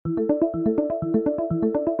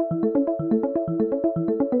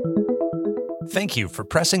Thank you for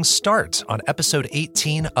pressing start on episode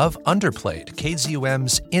 18 of Underplayed,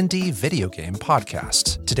 KZUM's indie video game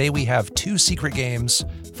podcast. Today we have 2 secret games,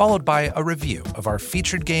 followed by a review of our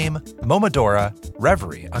featured game, Momodora,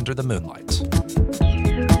 Reverie under the Moonlight.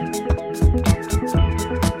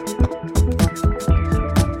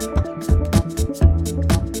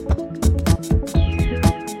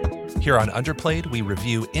 Here on Underplayed, we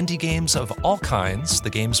review indie games of all kinds, the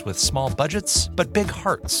games with small budgets but big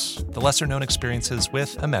hearts, the lesser-known experiences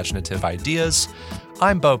with imaginative ideas.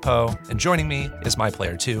 I'm Bopo, and joining me is my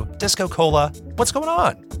player 2, Disco Cola. What's going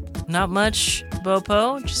on? Not much,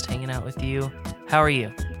 Bopo. Just hanging out with you. How are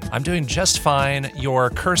you? I'm doing just fine, Your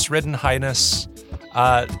Curse-Ridden Highness.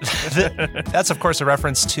 That's, of course, a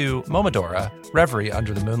reference to Momodora, Reverie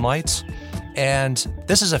under the Moonlight. And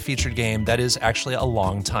this is a featured game that is actually a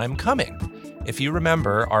long time coming. If you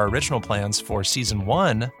remember our original plans for Season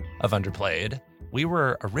 1 of Underplayed, we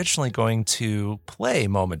were originally going to play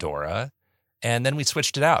Momodora, and then we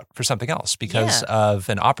switched it out for something else because of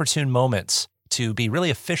an opportune moment to be really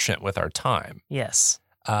efficient with our time. Yes.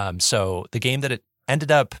 So the game that it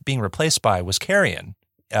ended up being replaced by was Carrion,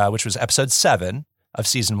 which was Episode 7 of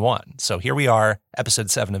Season 1. So here we are, Episode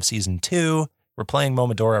 7 of Season 2. We're playing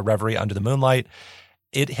Momodora, Reverie under the Moonlight.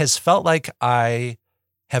 It has felt like I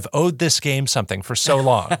have owed this game something for so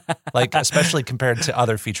long, like especially compared to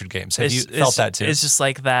other featured games. Have you felt that too? It's just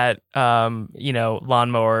like that,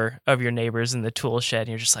 lawnmower of your neighbors in the tool shed. And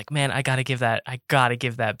you're just like, man, I got to give that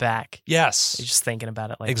back. Yes. You're just thinking about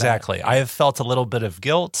it like exactly. that. I have felt a little bit of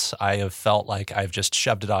guilt. I have felt like I've just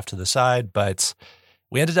shoved it off to the side, but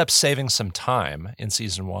we ended up saving some time in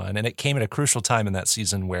Season 1, and it came at a crucial time in that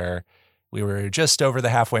season where we were just over the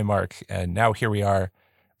halfway mark, and now here we are.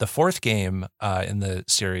 The 4th game in the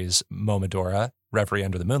series, Momodora, Reverie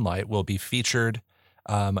Under the Moonlight, will be featured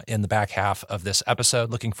in the back half of this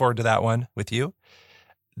episode. Looking forward to that one with you.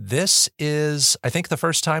 This is, I think, the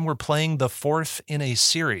first time we're playing the 4th in a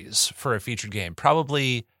series for a featured game.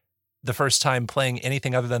 Probably the first time playing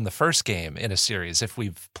anything other than the first game in a series, if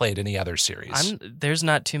we've played any other series. There's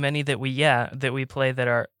not too many that we play that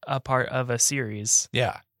are a part of a series.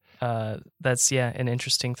 Yeah. That's an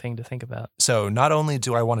interesting thing to think about. So not only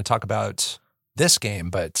do I want to talk about this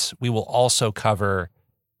game, but we will also cover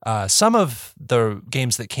some of the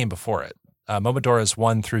games that came before it. Momodora's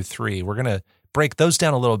 1 through 3. We're going to break those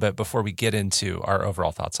down a little bit before we get into our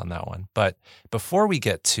overall thoughts on that one. But before we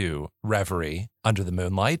get to Reverie Under the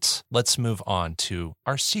Moonlight, let's move on to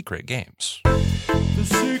our secret games. The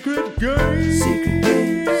secret games. Secret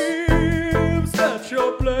games that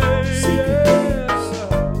you'll play. Secret games.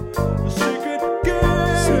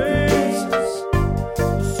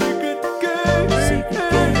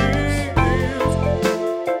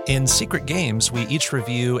 In Secret Games, we each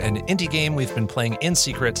review an indie game we've been playing in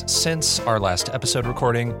secret since our last episode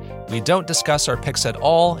recording. We don't discuss our picks at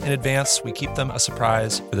all in advance. We keep them a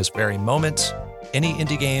surprise for this very moment. Any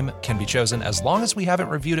indie game can be chosen as long as we haven't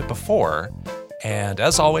reviewed it before. And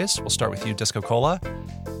as always, we'll start with you, Disco Cola.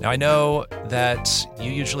 Now, I know that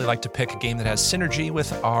you usually like to pick a game that has synergy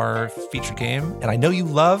with our featured game, and I know you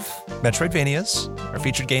love Metroidvanias. Our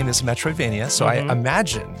featured game is Metroidvania, so I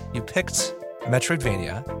imagine you picked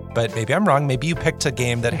Metroidvania, but maybe I'm wrong. Maybe you picked a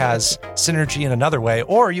game that has synergy in another way,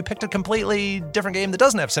 or you picked a completely different game that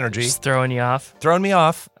doesn't have synergy. Just throwing you off. Throwing me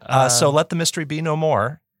off. So let the mystery be no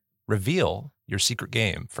more. Reveal your secret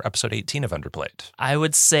game for episode 18 of Underplayed. I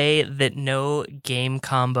would say that no game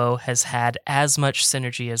combo has had as much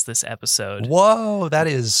synergy as this episode. Whoa, that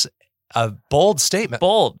is a bold statement.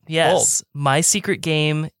 Bold, yes. Bold. My secret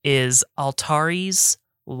game is Altari's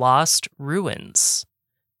Lost Ruins.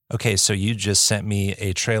 Okay, so you just sent me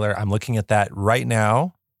a trailer. I'm looking at that right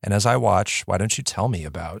now. And as I watch, why don't you tell me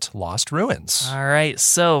about Lost Ruins? All right,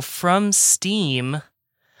 so from Steam,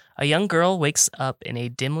 a young girl wakes up in a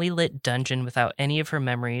dimly lit dungeon without any of her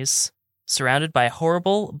memories. Surrounded by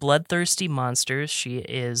horrible, bloodthirsty monsters, she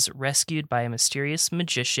is rescued by a mysterious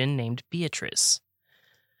magician named Beatrice.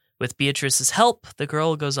 With Beatrice's help, the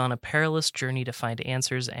girl goes on a perilous journey to find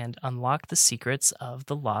answers and unlock the secrets of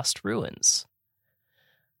the Lost Ruins.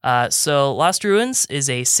 So Lost Ruins is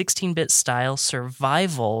a 16-bit style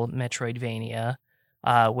survival Metroidvania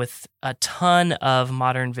with a ton of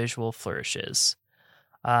modern visual flourishes.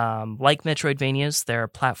 Like Metroidvanias, there are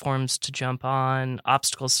platforms to jump on,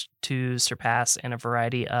 obstacles to surpass, and a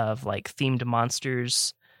variety of themed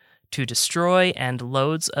monsters to destroy and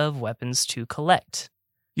loads of weapons to collect.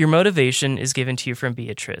 Your motivation is given to you from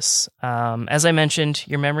Beatrice. As I mentioned,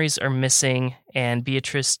 your memories are missing, and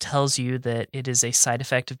Beatrice tells you that it is a side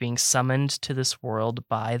effect of being summoned to this world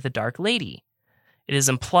by the Dark Lady. It is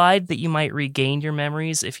implied that you might regain your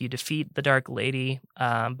memories if you defeat the Dark Lady,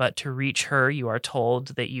 but to reach her, you are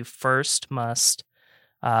told that you first must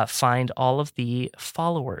find all of the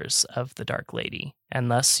followers of the Dark Lady, and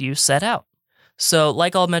thus you set out. So,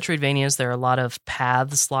 like all Metroidvanias, there are a lot of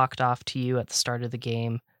paths locked off to you at the start of the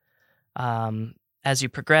game. As you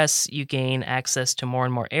progress, you gain access to more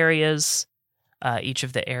and more areas. Each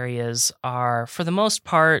of the areas are, for the most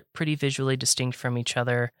part, pretty visually distinct from each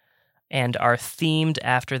other and are themed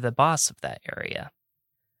after the boss of that area.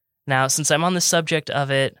 Now, since I'm on the subject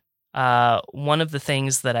of it, one of the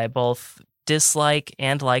things that I both dislike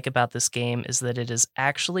and like about this game is that it is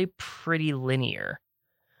actually pretty linear.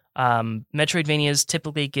 Metroidvanias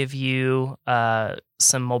typically give you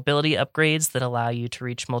some mobility upgrades that allow you to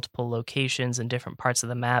reach multiple locations in different parts of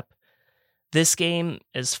the map. This game,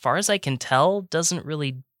 as far as I can tell, doesn't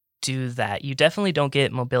really do that. You definitely don't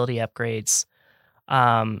get mobility upgrades.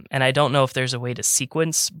 And I don't know if there's a way to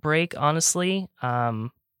sequence break, honestly.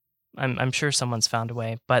 I'm sure someone's found a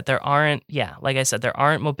way, but there aren't, like I said, there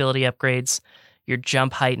aren't mobility upgrades. Your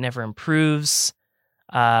jump height never improves.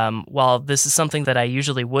 While this is something that I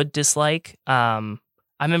usually would dislike, I'm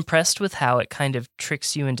impressed with how it kind of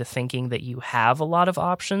tricks you into thinking that you have a lot of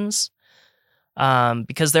options.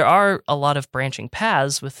 Because there are a lot of branching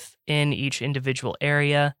paths within each individual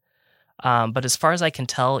area. But as far as I can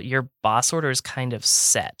tell, your boss order is kind of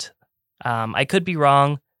set. I could be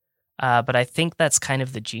wrong, but I think that's kind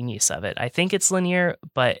of the genius of it. I think it's linear,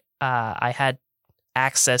 but I had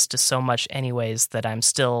access to so much anyways that I'm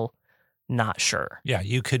still not sure. Yeah,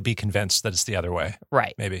 you could be convinced that it's the other way.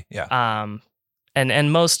 Right. Maybe, yeah.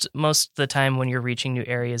 And most of the time when you're reaching new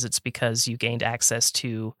areas, it's because you gained access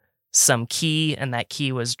to some key, and that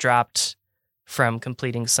key was dropped from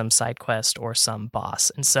completing some side quest or some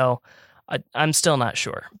boss. And so I'm still not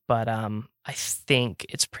sure, but I think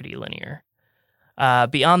it's pretty linear.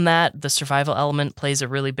 Beyond that, the survival element plays a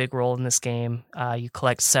really big role in this game. You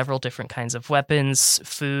collect several different kinds of weapons,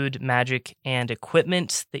 food, magic, and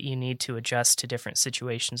equipment that you need to adjust to different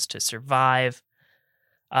situations to survive.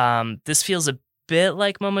 This feels a bit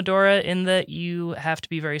like Momodora in that you have to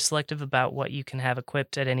be very selective about what you can have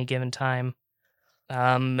equipped at any given time.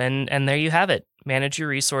 And there you have it. Manage your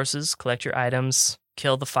resources, collect your items,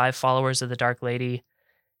 kill the 5 followers of the Dark Lady,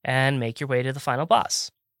 and make your way to the final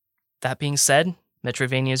boss. That being said,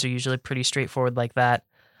 Metroidvanias are usually pretty straightforward like that.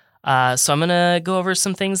 So I'm going to go over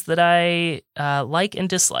some things that I like and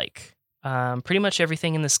dislike. Pretty much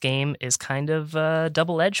everything in this game is kind of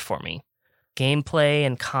double-edged for me. Gameplay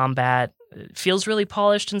and combat feels really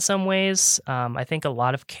polished in some ways. I think a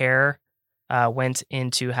lot of care went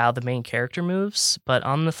into how the main character moves, but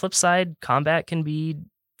on the flip side, combat can be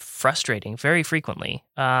frustrating very frequently.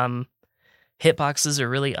 Hitboxes are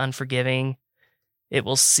really unforgiving. It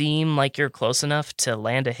will seem like you're close enough to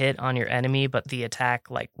land a hit on your enemy, but the attack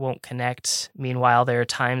won't connect. Meanwhile, there are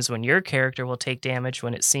times when your character will take damage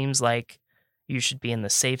when it seems like you should be in the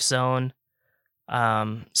safe zone.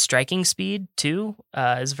 Striking speed, too,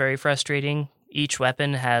 is very frustrating. Each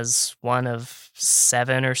weapon has one of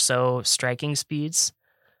 7 or so striking speeds,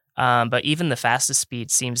 but even the fastest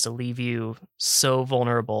speed seems to leave you so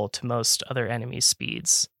vulnerable to most other enemies'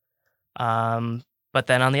 speeds. But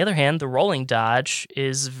then on the other hand, the rolling dodge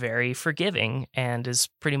is very forgiving and is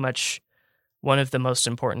pretty much one of the most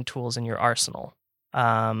important tools in your arsenal.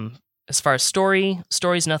 As far as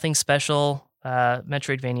story's nothing special.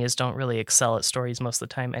 Metroidvanias don't really excel at stories most of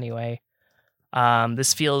the time anyway.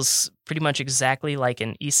 This feels pretty much exactly like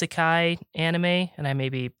an isekai anime, and I may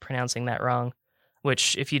be pronouncing that wrong,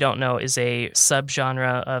 which, if you don't know, is a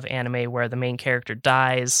subgenre of anime where the main character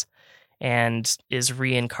dies and is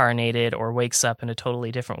reincarnated or wakes up in a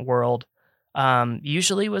totally different world,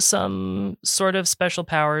 usually with some sort of special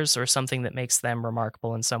powers or something that makes them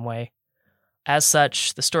remarkable in some way. As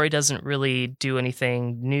such, the story doesn't really do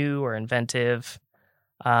anything new or inventive.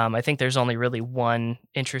 I think there's only really one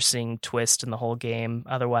interesting twist in the whole game.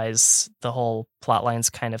 Otherwise, the whole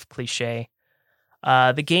plotline's kind of cliche.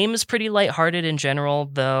 The game is pretty lighthearted in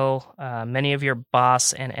general, though. Many of your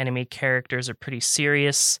boss and enemy characters are pretty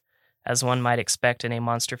serious, as one might expect in a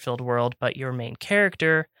monster-filled world, but your main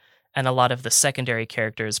character and a lot of the secondary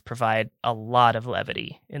characters provide a lot of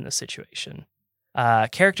levity in the situation.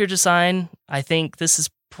 Character design, I think this is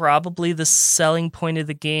probably the selling point of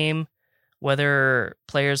the game, whether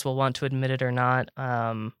players will want to admit it or not.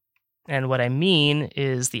 And what I mean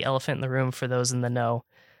is the elephant in the room for those in the know.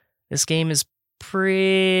 This game is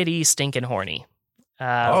pretty stinking horny.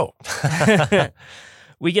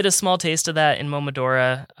 We get a small taste of that in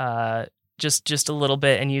Momodora, just a little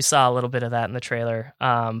bit, and you saw a little bit of that in the trailer.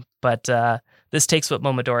 But This takes what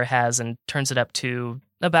Momodora has and turns it up to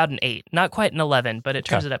about an 8. Not quite an 11, but it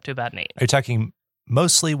turns it up to about an 8. Are you talking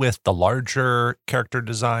mostly with the larger character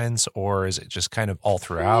designs, or is it just kind of all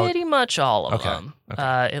throughout? Pretty much all of them,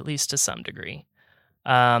 at least to some degree.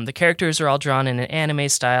 The characters are all drawn in an anime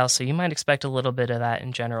style, so you might expect a little bit of that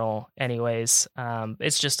in general anyways.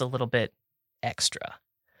 It's just a little bit extra.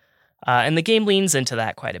 And the game leans into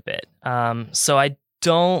that quite a bit. So I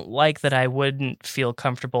don't like that I wouldn't feel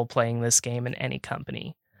comfortable playing this game in any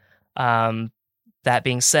company. That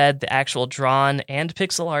being said, the actual drawn and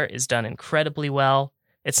pixel art is done incredibly well.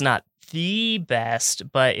 It's not the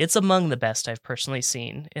best, but it's among the best I've personally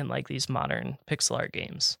seen in like these modern pixel art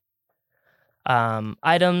games.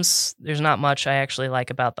 Items, there's not much I actually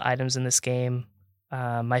like about the items in this game.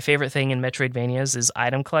 My favorite thing in Metroidvanias is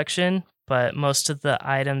item collection, but most of the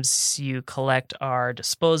items you collect are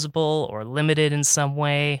disposable or limited in some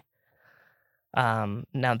way.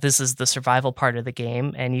 Now, this is the survival part of the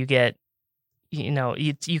game, and you get,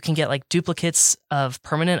 you can get like duplicates of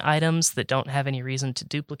permanent items that don't have any reason to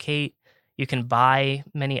duplicate. You can buy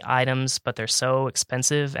many items, but they're so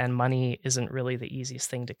expensive, and money isn't really the easiest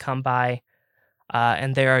thing to come by.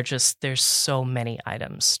 And there's so many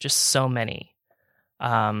items, just so many.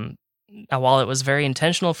 Now, while it was very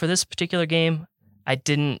intentional for this particular game, I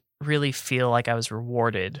didn't really feel like I was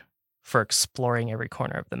rewarded for exploring every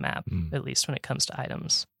corner of the map, at least when it comes to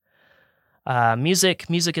items. Music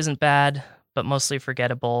isn't bad, but mostly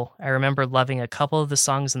forgettable. I remember loving a couple of the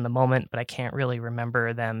songs in the moment, but I can't really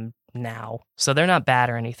remember them now. So they're not bad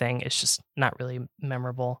or anything. It's just not really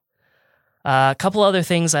memorable. A couple other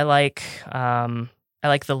things I like. I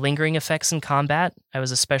like the lingering effects in combat. I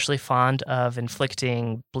was especially fond of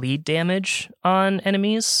inflicting bleed damage on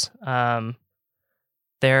enemies.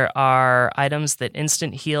 There are items that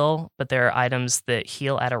instant heal, but there are items that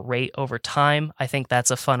heal at a rate over time. I think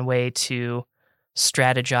that's a fun way to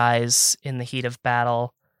strategize in the heat of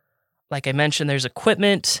battle. Like I mentioned, there's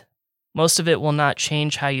equipment. Most of it will not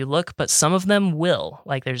change how you look, but some of them will.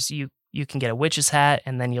 Like you can get a witch's hat,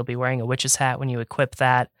 and then you'll be wearing a witch's hat when you equip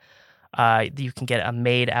that. You can get a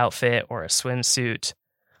maid outfit or a swimsuit.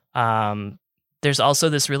 There's also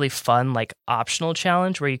this really fun, like, optional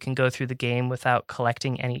challenge where you can go through the game without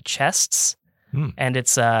collecting any chests. And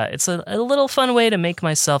it's a little fun way to make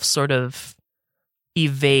myself sort of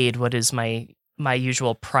evade what is my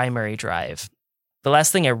usual primary drive. The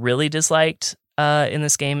last thing I really disliked in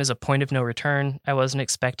this game is a point of no return I wasn't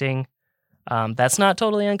expecting. That's not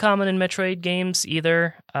totally uncommon in Metroid games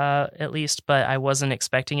either, at least, but I wasn't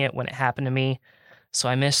expecting it when it happened to me. So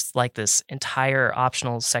I missed like this entire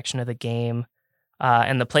optional section of the game.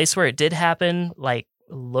 And the place where it did happen, like,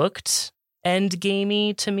 looked end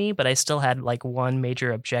gamey to me, but I still had like one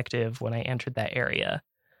major objective when I entered that area.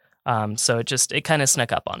 So it kind of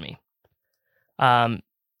snuck up on me.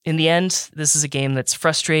 In the end, this is a game that's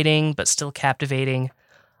frustrating, but still captivating.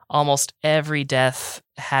 Almost every death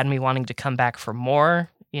had me wanting to come back for more,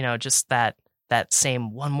 just that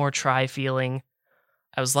same one more try feeling.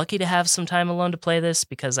 I was lucky to have some time alone to play this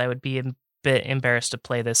because I would be a bit embarrassed to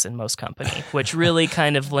play this in most company, which really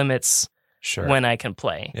kind of limits when I can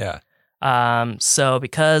play. Yeah. So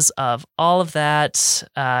because of all of that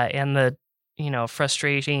and the,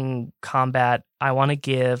 frustrating combat, I want to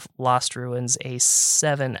give Lost Ruins a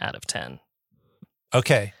 7 out of 10.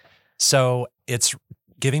 Okay. So it's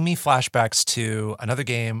giving me flashbacks to another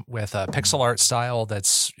game with a pixel art style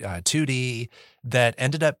that's 2D that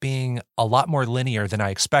ended up being a lot more linear than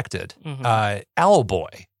I expected.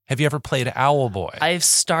 Owlboy. Have you ever played Owlboy? I've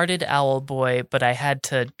started Owlboy, but I had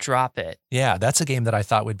to drop it. Yeah, that's a game that I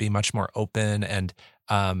thought would be much more open. And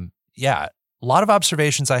a lot of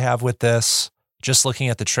observations I have with this. Just looking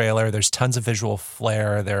at the trailer, there's tons of visual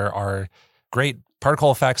flair. There are great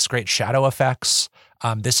particle effects, great shadow effects.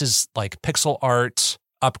 This is like pixel art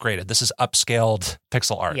upgraded. This is upscaled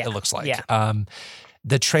pixel art, it looks like. Yeah.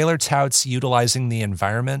 The trailer touts utilizing the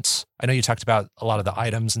environment. I know you talked about a lot of the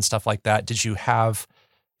items and stuff like that. Did you have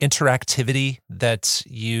interactivity that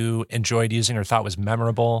you enjoyed using or thought was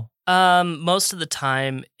memorable? Most of the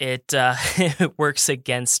time it works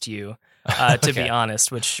against you, to be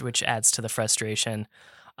honest, which adds to the frustration.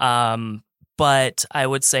 But I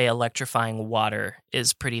would say electrifying water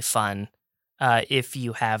is pretty fun if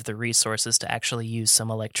you have the resources to actually use some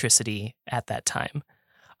electricity at that time.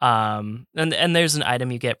 And there's an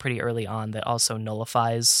item you get pretty early on that also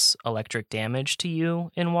nullifies electric damage to you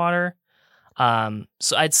in water.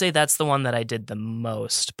 So I'd say that's the one that I did the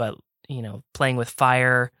most, but playing with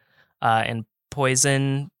fire and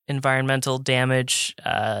poison environmental damage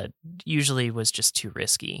usually was just too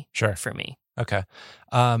risky for me. Okay.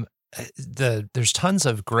 There's tons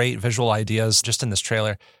of great visual ideas just in this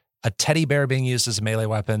trailer. A teddy bear being used as a melee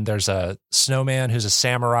weapon. There's a snowman who's a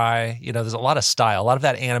samurai. There's a lot of style, a lot of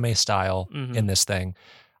that anime style in this thing.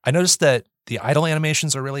 I noticed that the idle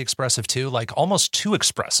animations are really expressive too, like almost too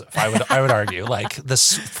expressive, I would argue, like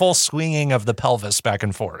this full swinging of the pelvis back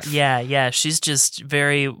and forth. Yeah. She's just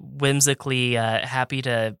very whimsically happy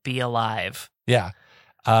to be alive. Yeah.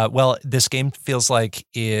 Well, this game feels like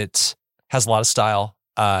it has a lot of style.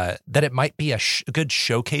 That it might be a good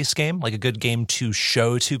showcase game, like a good game to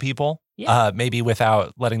show to people, maybe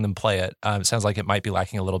without letting them play it. It sounds like it might be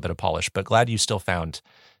lacking a little bit of polish, but glad you still found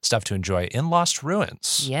stuff to enjoy in Lost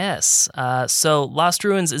Ruins. Yes. So Lost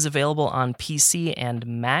Ruins is available on PC and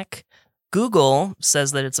Mac. Google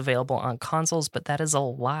says that it's available on consoles, but that is a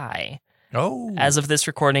lie. Oh. As of this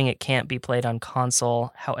recording, it can't be played on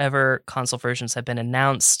console. However, console versions have been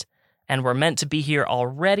announced and were meant to be here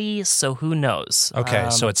already, so who knows? Okay,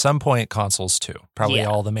 so at some point, consoles too. Probably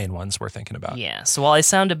all the main ones we're thinking about. Yeah, so while I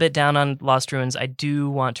sound a bit down on Lost Ruins, I do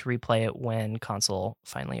want to replay it when console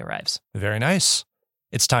finally arrives. Very nice.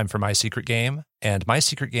 It's time for My Secret Game, and My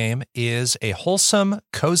Secret Game is a wholesome,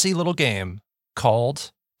 cozy little game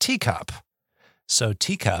called Teacup. So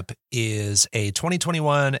Teacup is a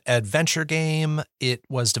 2021 adventure game. It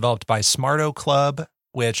was developed by Smarto Club,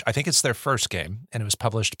 which I think it's their first game, and it was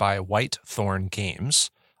published by Whitethorn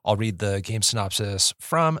Games. I'll read the game synopsis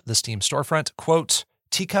from the Steam storefront. Quote,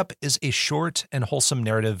 Teacup is a short and wholesome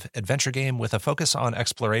narrative adventure game with a focus on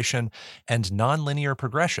exploration and non-linear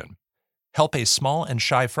progression. Help a small and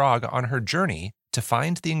shy frog on her journey to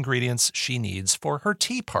find the ingredients she needs for her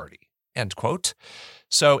tea party. End quote.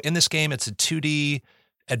 So in this game, it's a 2D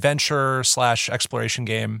adventure/exploration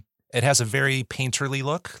game. It has a very painterly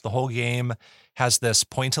look. The whole game has this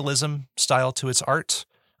pointillism style to its art.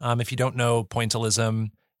 If you don't know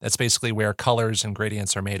pointillism, that's basically where colors and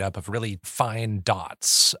gradients are made up of really fine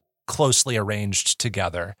dots, closely arranged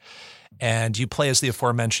together. And you play as the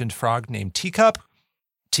aforementioned frog named Teacup.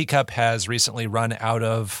 Teacup has recently run out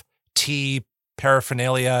of tea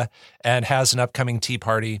paraphernalia and has an upcoming tea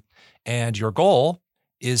party. And your goal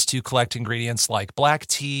is to collect ingredients like black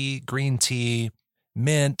tea, green tea,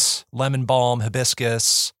 mint, lemon balm,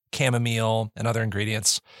 hibiscus, chamomile, and other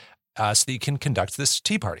ingredients so that you can conduct this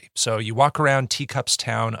tea party. So you walk around Teacup's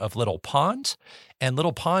town of Little Pond, and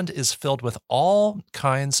Little Pond is filled with all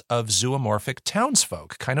kinds of zoomorphic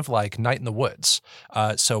townsfolk, kind of like Night in the Woods.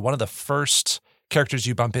 So one of the first characters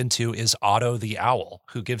you bump into is Otto the Owl,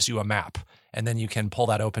 who gives you a map, and then you can pull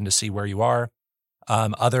that open to see where you are.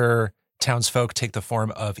 Other townsfolk take the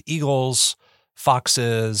form of eagles,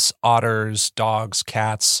 foxes, otters, dogs,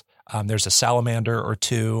 cats. There's a salamander or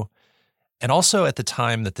two. And also at the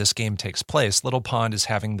time that this game takes place, Little Pond is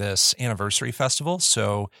having this anniversary festival.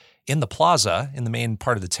 So in the plaza, in the main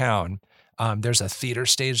part of the town, there's a theater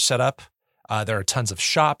stage set up. There are tons of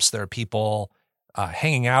shops. There are people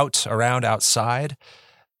hanging out around outside.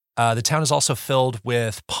 The town is also filled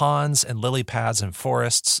with ponds and lily pads and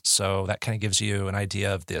forests. So that kind of gives you an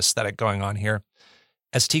idea of the aesthetic going on here.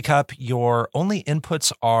 As Teacup, your only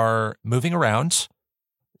inputs are moving around,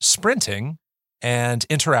 sprinting, and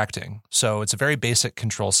interacting. So it's a very basic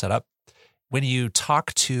control setup. When you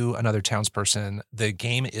talk to another townsperson, the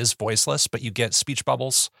game is voiceless, but you get speech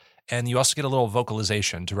bubbles, and you also get a little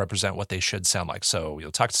vocalization to represent what they should sound like. So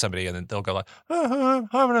you'll talk to somebody, and then they'll go like, like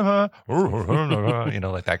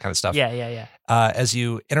that kind of stuff. Yeah. As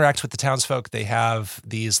you interact with the townsfolk, they have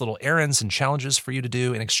these little errands and challenges for you to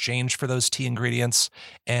do in exchange for those tea ingredients,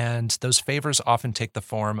 and those favors often take the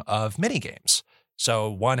form of mini games.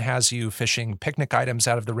 So one has you fishing picnic items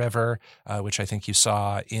out of the river, which I think you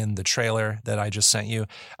saw in the trailer that I just sent you.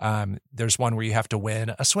 There's one where you have to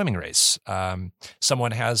win a swimming race.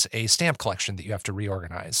 Someone has a stamp collection that you have to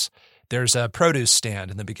reorganize. There's a produce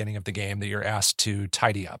stand in the beginning of the game that you're asked to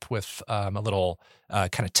tidy up with a little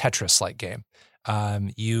kind of Tetris-like game.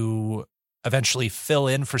 You eventually fill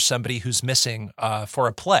in for somebody who's missing for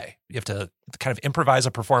a play. You have to kind of improvise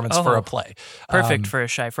a performance for a play. Perfect for a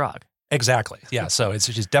shy frog. Exactly. Yeah. So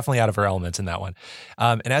she's definitely out of her element in that one.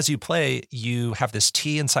 And as you play, you have this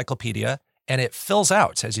tea encyclopedia, and it fills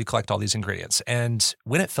out as you collect all these ingredients. And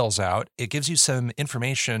when it fills out, it gives you some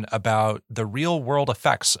information about the real world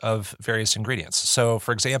effects of various ingredients. So,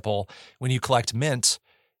 for example, when you collect mint,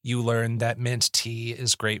 you learn that mint tea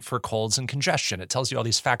is great for colds and congestion. It tells you all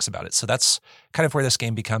these facts about it. So that's kind of where this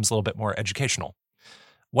game becomes a little bit more educational.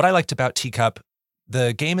 What I liked about Teacup,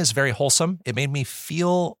 the game is very wholesome. It made me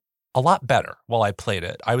feel a lot better while I played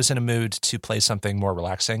it. I was in a mood to play something more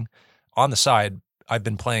relaxing. On the side, I've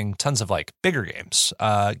been playing tons of like bigger games,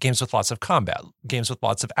 games with lots of combat, games with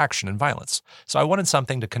lots of action and violence. So I wanted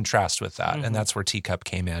something to contrast with that, and that's where Teacup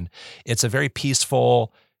came in. It's a very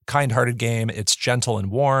peaceful, kind-hearted game. It's gentle and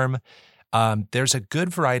warm. There's a good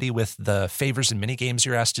variety with the favors and mini games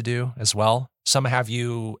you're asked to do as well. Some have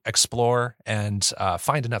you explore and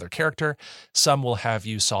find another character. Some will have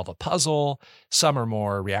you solve a puzzle. Some are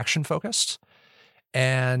more reaction focused.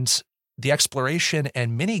 And the exploration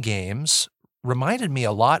and mini games reminded me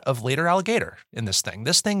a lot of Later Alligator in this thing.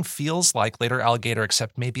 This thing feels like Later Alligator,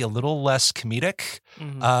 except maybe a little less comedic,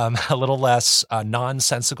 a little less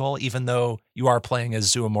nonsensical, even though you are playing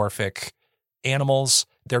as zoomorphic animals.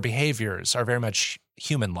 Their behaviors are very much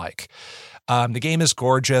human-like. The game is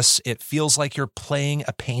gorgeous. It feels like you're playing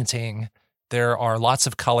a painting. There are lots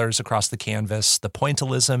of colors across the canvas. The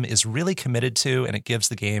pointillism is really committed to, and it gives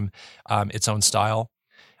the game its own style.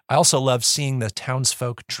 I also love seeing the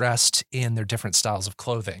townsfolk dressed in their different styles of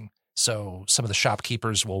clothing. So some of the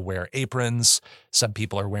shopkeepers will wear aprons. Some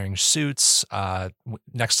people are wearing suits.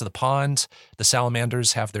 Next to the pond, the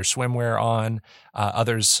salamanders have their swimwear on.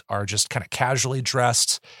 Others are just kind of casually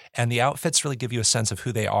dressed. And the outfits really give you a sense of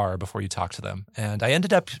who they are before you talk to them. And I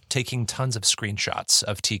ended up taking tons of screenshots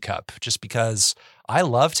of Teacup just because I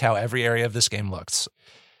loved how every area of this game looked.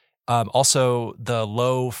 Also, the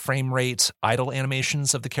low frame rate idle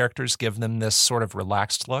animations of the characters give them this sort of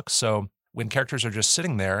relaxed look. So when characters are just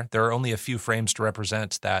sitting there, there are only a few frames to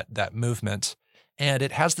represent that movement. And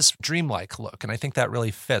it has this dreamlike look. And I think that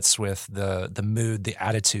really fits with the mood, the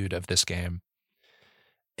attitude of this game.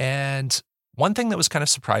 And one thing that was kind of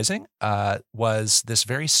surprising was this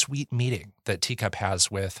very sweet meeting that Teacup has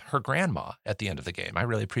with her grandma at the end of the game. I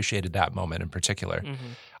really appreciated that moment in particular.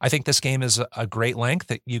 I think this game is a great length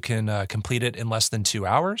that you can complete it in less than 2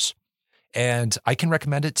 hours. And I can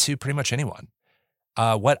recommend it to pretty much anyone.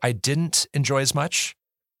 What I didn't enjoy as much,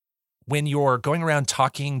 when you're going around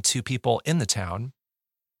talking to people in the town,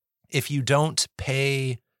 if you don't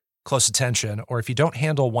pay close attention or if you don't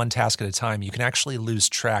handle one task at a time, you can actually lose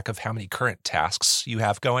track of how many current tasks you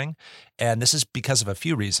have going. And this is because of a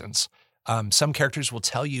few reasons. Some characters will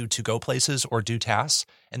tell you to go places or do tasks,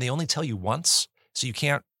 and they only tell you once. So you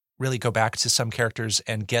can't really go back to some characters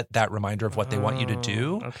and get that reminder of what they want you to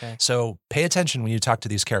do. Okay. So pay attention when you talk to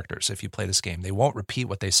these characters if you play this game. They won't repeat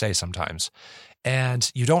what they say sometimes.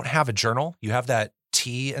 And you don't have a journal. You have that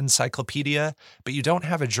T encyclopedia, but you don't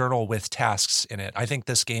have a journal with tasks in it. I think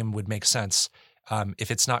this game would make sense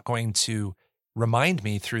if it's not going to remind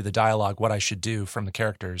me through the dialogue what I should do from the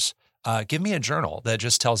characters. Give me a journal that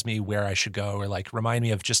just tells me where I should go or like remind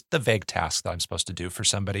me of just the vague task that I'm supposed to do for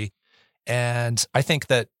somebody. And I think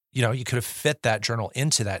that, you know, you could have fit that journal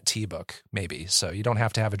into that T-book maybe. So you don't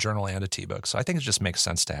have to have a journal and a T-book. So I think it just makes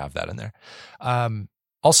sense to have that in there.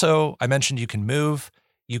 Also, I mentioned you can move,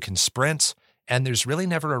 you can sprint, and there's really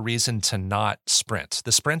never a reason to not sprint.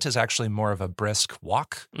 The sprint is actually more of a brisk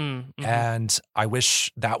walk, and I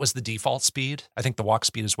wish that was the default speed. I think the walk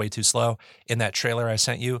speed is way too slow. In that trailer I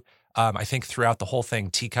sent you, I think throughout the whole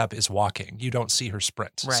thing, Teacup is walking. You don't see her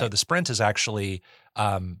sprint. Right. So the sprint is actually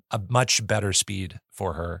a much better speed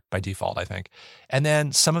for her by default, I think. And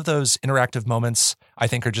then some of those interactive moments, I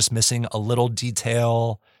think, are just missing a little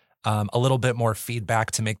detail, a little bit more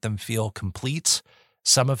feedback to make them feel complete.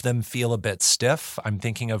 Some of them feel a bit stiff. I'm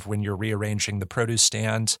thinking of when you're rearranging the produce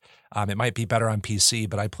stand. It might be better on PC,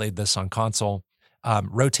 but I played this on console.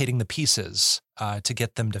 Rotating the pieces to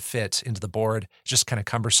get them to fit into the board, just kind of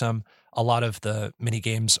cumbersome. A lot of the mini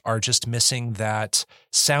games are just missing that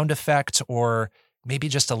sound effect or maybe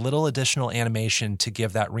just a little additional animation to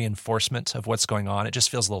give that reinforcement of what's going on. It just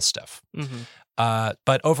feels a little stiff.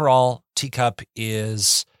 But overall, Teacup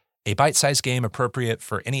is a bite-sized game appropriate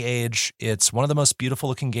for any age. It's one of the most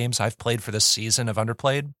beautiful-looking games I've played for this season of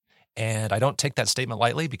Underplayed, and I don't take that statement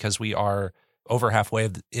lightly because we are over halfway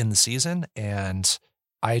in the season, and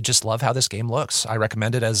I just love how this game looks. I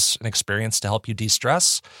recommend it as an experience to help you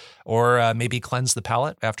de-stress or maybe cleanse the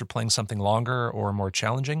palate after playing something longer or more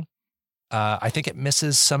challenging. I think it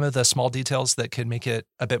misses some of the small details that could make it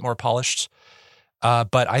a bit more polished.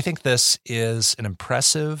 But I think this is an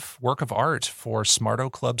impressive work of art for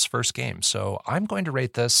Smarto Club's first game. So I'm going to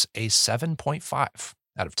rate this a 7.5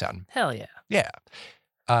 out of 10. Hell yeah. Yeah.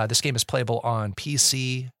 This game is playable on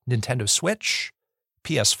PC, Nintendo Switch,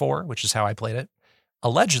 PS4, which is how I played it.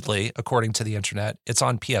 Allegedly, according to the internet, it's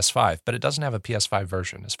on PS5, but it doesn't have a PS5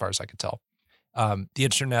 version as far as I could tell. The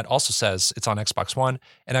internet also says it's on Xbox One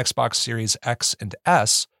and Xbox Series X and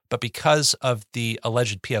S, but because of the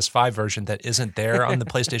alleged PS5 version that isn't there on the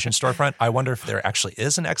PlayStation storefront, I wonder if there actually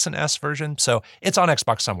is an X and S version. So it's on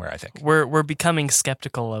Xbox somewhere, I think. We're becoming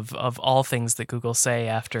skeptical of all things that Google say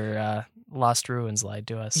after Lost Ruins lied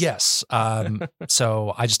to us. Yes.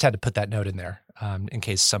 So I just had to put that note in there in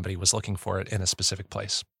case somebody was looking for it in a specific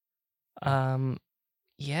place.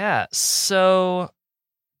 Yeah. So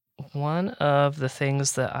one of the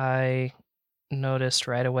things that I noticed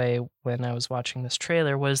right away when I was watching this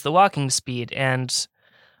trailer was the walking speed, and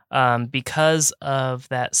because of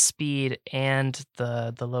that speed and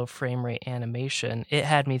the low frame rate animation, it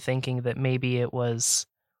had me thinking that maybe it was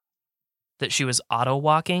that she was auto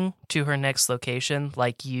walking to her next location,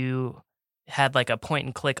 like you had like a point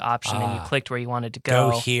and click option and you clicked where you wanted to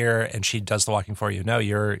go here and she does the walking for you. No,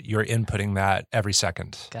 you're inputting that every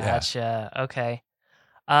second. Gotcha. Yeah. Okay.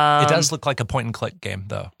 It does look like a point and click game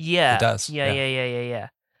though. Yeah. It does. Yeah.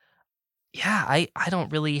 Yeah, I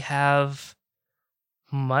don't really have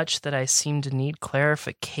much that I seem to need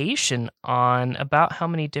clarification on. About how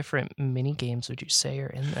many different mini games would you say are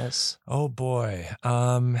in this? Oh boy.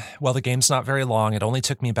 Well, the game's not very long. It only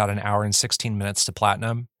took me about an hour and 16 minutes to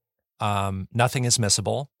platinum. Nothing is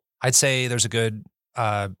missable. I'd say there's a good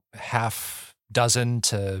half dozen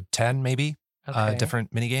to 10 maybe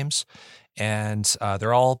different mini games, and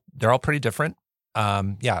they're all pretty different.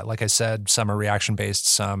 Yeah, like I said, some are reaction based,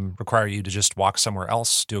 some require you to just walk somewhere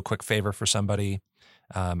else, do a quick favor for somebody,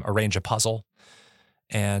 arrange a puzzle.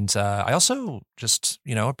 And I also just,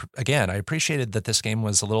 again, I appreciated that this game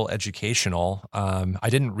was a little educational. I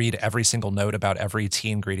didn't read every single note about every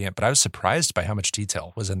tea ingredient, but I was surprised by how much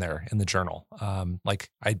detail was in there in the journal.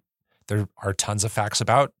 There are tons of facts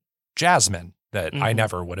about jasmine that I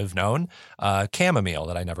never would have known, chamomile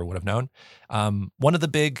that I never would have known. One of the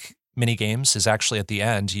big mini games is actually at the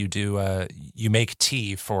end. You make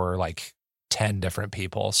tea for like 10 different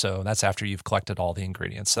people. So that's after you've collected all the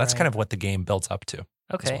ingredients. So that's kind of what the game builds up to.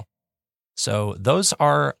 Okay. Well. So those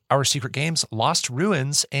are our secret games, Lost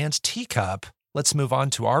Ruins and Teacup. Let's move on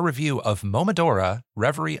to our review of Momodora,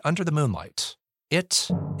 Reverie Under the Moonlight. It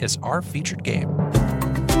is our featured game.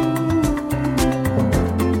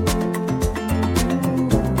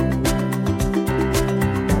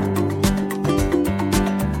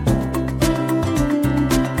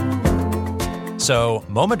 So,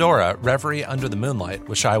 Momodora, Reverie Under the Moonlight,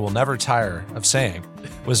 which I will never tire of saying,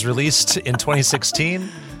 was released in 2016.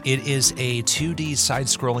 It is a 2D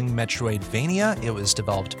side-scrolling Metroidvania. It was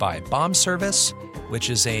developed by Bomb Service, which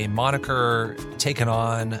is a moniker taken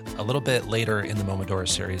on a little bit later in the Momodora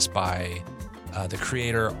series by the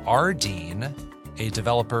creator Ardeen, a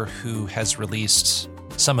developer who has released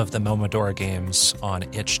some of the Momodora games on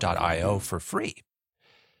itch.io for free.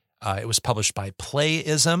 It was published by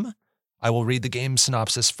Playism. I will read the game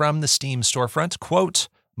synopsis from the Steam storefront. Quote,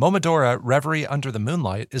 Momodora Reverie Under the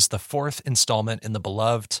Moonlight is the fourth installment in the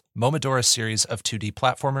beloved Momodora series of 2D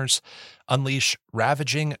platformers. Unleash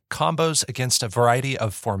ravaging combos against a variety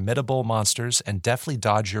of formidable monsters and deftly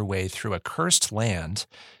dodge your way through a cursed land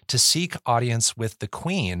to seek audience with the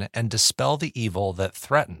Queen and dispel the evil that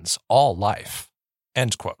threatens all life.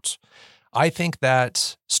 End quote. I think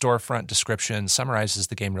that storefront description summarizes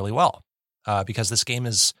the game really well because this game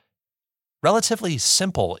is relatively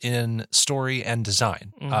simple in story and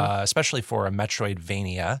design, especially for a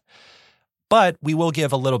Metroidvania. But we will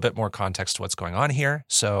give a little bit more context to what's going on here.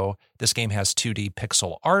 So this game has 2D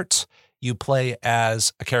pixel art. You play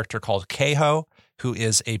as a character called Keiho, who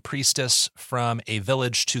is a priestess from a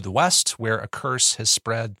village to the west where a curse has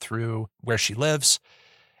spread through where she lives.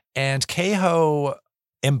 And Keiho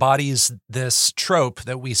embodies this trope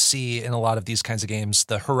that we see in a lot of these kinds of games,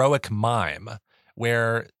 the heroic mime,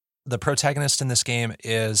 where the protagonist in this game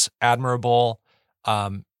is admirable,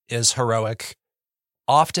 is heroic,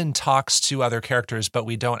 often talks to other characters, but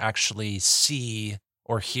we don't actually see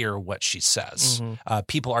or hear what she says.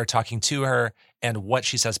 People are talking to her, and what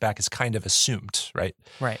she says back is kind of assumed, right?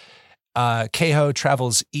 Right. Keiho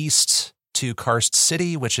travels east to Karst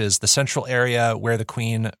City, which is the central area where the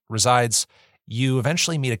Queen resides. You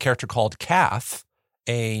eventually meet a character called Kath,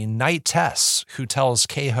 a knightess who tells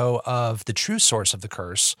Keiho of the true source of the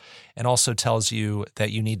curse and also tells you that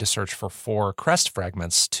you need to search for 4 crest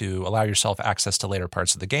fragments to allow yourself access to later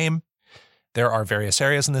parts of the game. There are various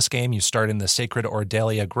areas in this game. You start in the Sacred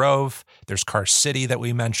Ordalia Grove. There's Karst City that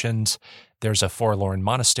we mentioned. There's a forlorn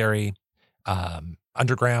monastery,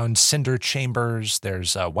 underground cinder chambers.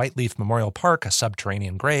 There's a Whiteleaf Memorial Park, a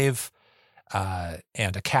subterranean grave,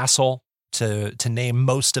 and a castle. To name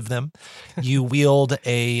most of them. You wield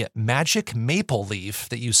a magic maple leaf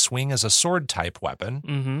that you swing as a sword-type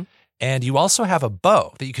weapon. And you also have a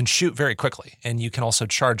bow that you can shoot very quickly, and you can also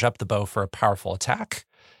charge up the bow for a powerful attack.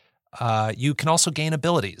 You can also gain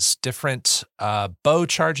abilities, different bow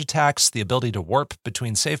charge attacks, the ability to warp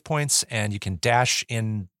between save points, and you can dash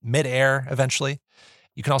in midair eventually.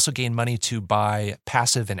 You can also gain money to buy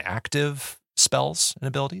passive and active spells and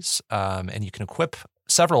abilities, and you can equip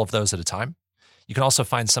several of those at a time. You can also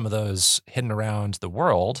find some of those hidden around the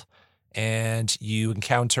world, and you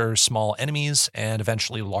encounter small enemies and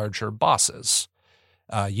eventually larger bosses,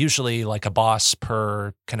 usually like a boss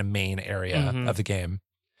per kind of main area of the game.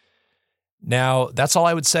 Now, that's all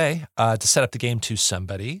I would say to set up the game to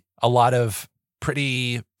somebody. A lot of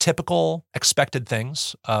pretty typical expected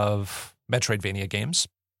things of Metroidvania games.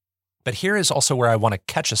 But here is also where I want to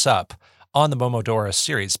catch us up on the Momodora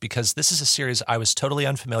series, because this is a series I was totally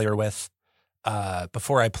unfamiliar with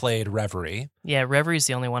before I played Reverie. Yeah, Reverie is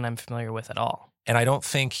the only one I'm familiar with at all. And I don't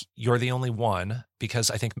think you're the only one, because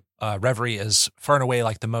I think Reverie is far and away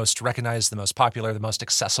like the most recognized, the most popular, the most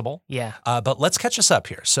accessible. Yeah. But let's catch us up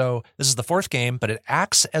here. So this is the fourth game, but it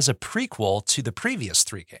acts as a prequel to the previous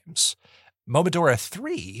three games. Momodora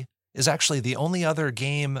 3 is actually the only other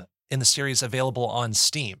game in the series available on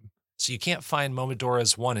Steam. So you can't find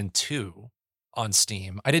Momodoras 1 and 2 on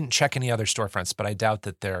Steam. I didn't check any other storefronts, but I doubt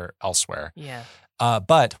that they're elsewhere. Yeah.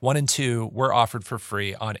 But 1 and 2 were offered for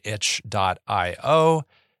free on itch.io.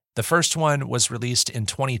 The first one was released in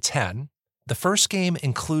 2010. The first game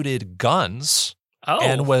included guns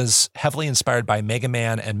and was heavily inspired by Mega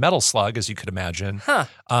Man and Metal Slug, as you could imagine.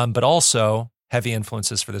 But also heavy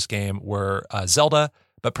influences for this game were Zelda,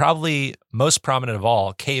 but probably most prominent of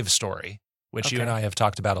all, Cave Story, which you and I have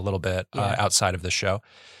talked about a little bit outside of the show.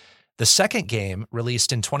 The second game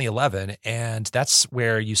released in 2011, and that's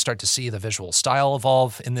where you start to see the visual style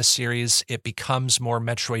evolve in this series. It becomes more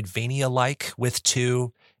Metroidvania-like with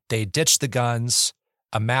 2. They ditched the guns,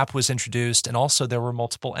 a map was introduced, and also there were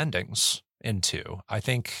multiple endings in 2. I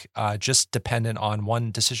think just dependent on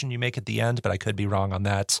one decision you make at the end, but I could be wrong on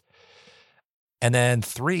that. And then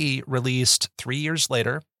 3 released 3 years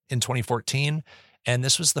later in 2014, and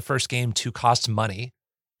this was the first game to cost money.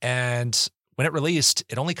 And when it released,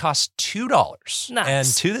 it only cost $2. Nice. And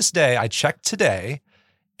to this day, I checked today,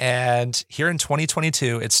 and here in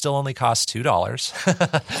 2022, it still only costs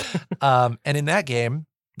 $2. And in that game,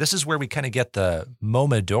 this is where we kind of get the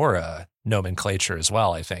Momodora nomenclature as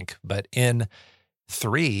well, I think. But in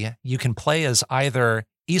 3, you can play as either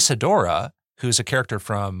Isadora, who's a character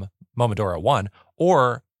from Momodora 1,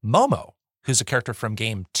 or Momo, who's a character from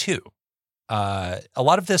game 2. A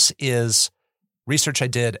lot of this is research I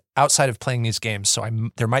did outside of playing these games, so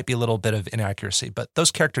there might be a little bit of inaccuracy, but those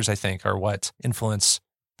characters, I think, are what influence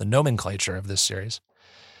the nomenclature of this series.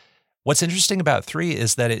 What's interesting about 3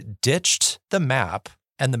 is that it ditched the map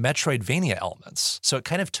and the Metroidvania elements, so it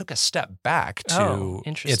kind of took a step back to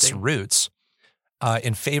its roots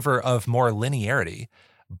in favor of more linearity,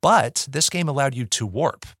 but this game allowed you to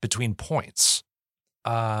warp between points.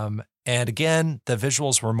 And again, the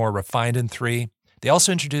visuals were more refined in 3. They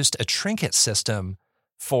also introduced a trinket system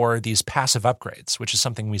for these passive upgrades, which is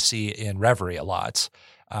something we see in Reverie a lot.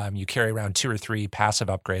 You carry around 2 or 3 passive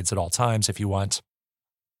upgrades at all times if you want.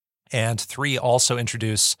 And 3 also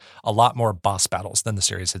introduce a lot more boss battles than the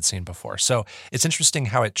series had seen before. So it's interesting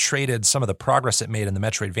how it traded some of the progress it made in the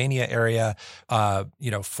Metroidvania area,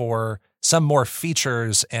 for some more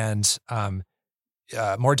features and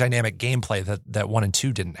more dynamic gameplay that 1 and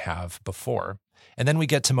 2 didn't have before. And then we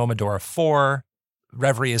get to Momodora 4.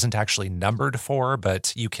 Reverie isn't actually numbered 4,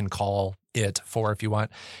 but you can call it 4 if you want.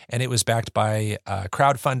 And it was backed by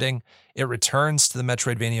crowdfunding. It returns to the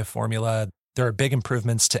Metroidvania formula. There are big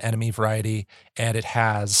improvements to enemy variety, and it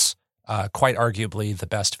has quite arguably the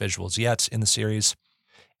best visuals yet in the series.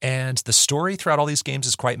 And the story throughout all these games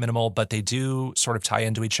is quite minimal, but they do sort of tie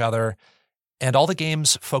into each other. And all the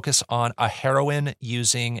games focus on a heroine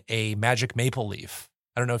using a magic maple leaf.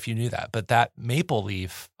 I don't know if you knew that, but that maple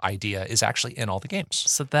leaf idea is actually in all the games.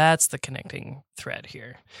 So that's the connecting thread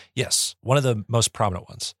here. Yes, one of the most prominent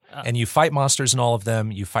ones. And you fight monsters in all of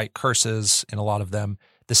them. You fight curses in a lot of them.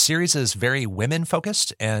 The series is very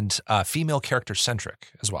women-focused and female character-centric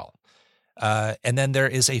as well. And then there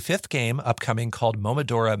is a 5th game upcoming called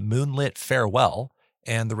Momodora Moonlight Farewell,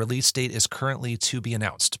 and the release date is currently to be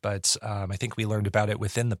announced. But I think we learned about it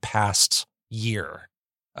within the past year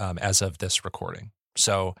as of this recording.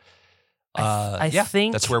 So, I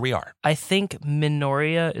think that's where we are. I think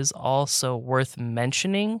Minoria is also worth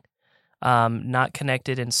mentioning. Not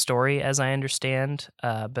connected in story, as I understand,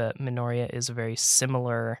 but Minoria is a very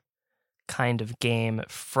similar kind of game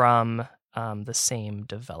from the same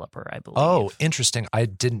developer, I believe. Oh, interesting. I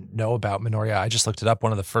didn't know about Minoria. I just looked it up.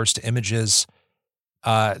 One of the first images,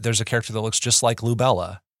 there's a character that looks just like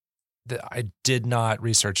Lubella. I did not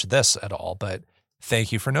research this at all, but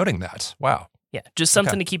thank you for noting that. Wow. Yeah, just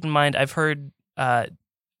something to keep in mind. I've heard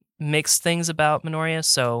mixed things about Minoria,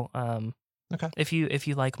 so if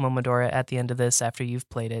you like Momodora at the end of this, after you've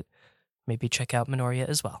played it, maybe check out Minoria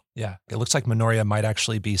as well. Yeah, it looks like Minoria might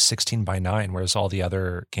actually be 16:9, whereas all the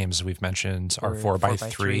other games we've mentioned are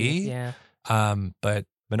 4:3. Yeah. But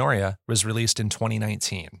Minoria was released in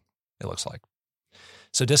 2019, it looks like.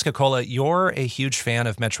 So Disco Cola, you're a huge fan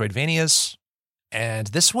of Metroidvanias, and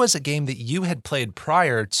this was a game that you had played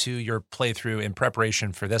prior to your playthrough in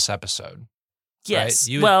preparation for this episode. Yes.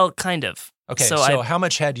 Right? Well, kind of. Okay, so how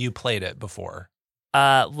much had you played it before?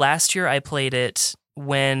 Last year I played it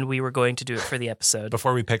when we were going to do it for the episode.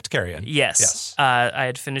 Before we picked Carrion. Yes. I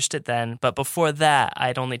had finished it then, but before that,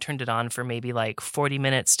 I'd only turned it on for maybe like 40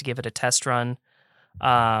 minutes to give it a test run.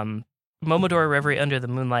 Momodora Reverie Under the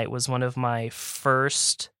Moonlight was one of my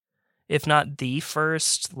first, if not the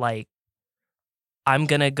first, like, I'm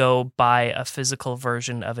going to go buy a physical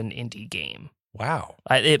version of an indie game. Wow.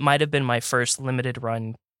 It might have been my first limited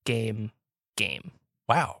run game.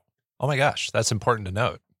 Wow. Oh my gosh, that's important to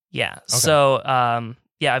note. Yeah. Okay. So,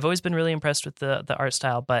 I've always been really impressed with the art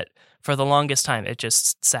style, but for the longest time, it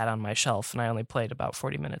just sat on my shelf, and I only played about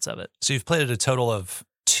 40 minutes of it. So you've played it a total of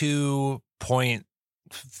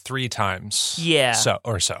 2.3 times. Yeah. So.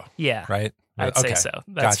 Yeah. Right? I'd say so.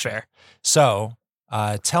 That's fair. So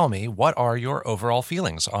tell me, what are your overall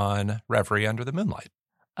feelings on Reverie Under the Moonlight?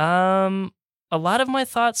 A lot of my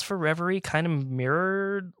thoughts for Reverie kind of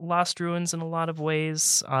mirrored Lost Ruins in a lot of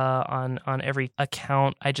ways on every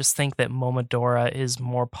account. I just think that Momodora is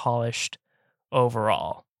more polished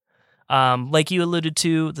overall. Like you alluded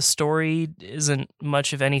to, the story isn't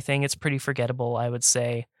much of anything. It's pretty forgettable, I would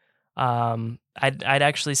say. I'd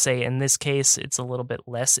actually say in this case, it's a little bit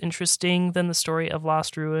less interesting than the story of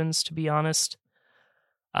Lost Ruins, to be honest.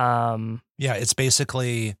 Yeah, it's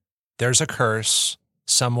basically there's a curse.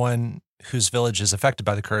 Someone whose village is affected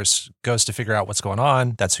by the curse goes to figure out what's going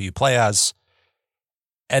on. That's who you play as.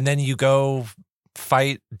 And then you go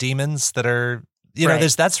fight demons that are,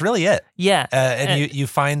 that's really it. Yeah. And you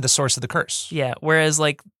find the source of the curse. Yeah. Whereas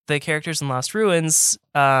like the characters in Lost Ruins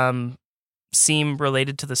seem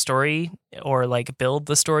related to the story or like build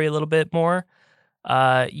the story a little bit more.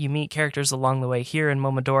 You meet characters along the way here in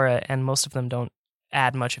Momodora, and most of them don't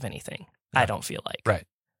add much of anything. Yeah. I don't feel like. Right.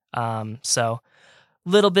 So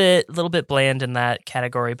little bit bland in that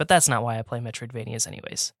category, but that's not why I play Metroidvanias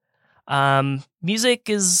anyways. Music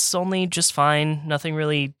is only just fine. Nothing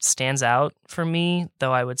really stands out for me,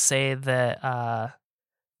 though I would say that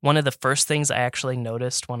one of the first things I actually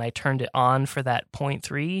noticed when I turned it on for that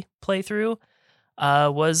 0.3 playthrough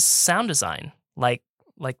was sound design, like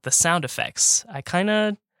the sound effects. I kind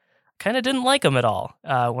of didn't like them at all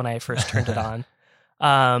when I first turned it on.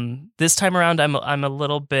 This time around, I'm a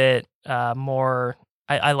little bit more.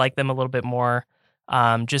 I like them a little bit more.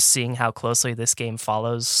 Just seeing how closely this game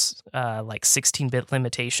follows like 16-bit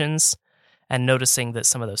limitations, and noticing that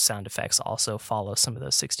some of those sound effects also follow some of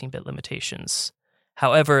those 16-bit limitations.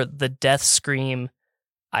 However, the death scream,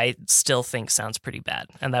 I still think sounds pretty bad,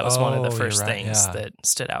 and that was one of the first things that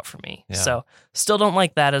stood out for me. Yeah. So, still don't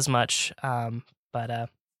like that as much, but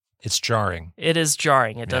it's jarring. It is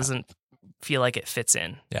jarring. It doesn't feel like it fits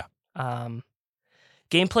in. Yeah.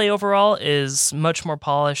 Gameplay overall is much more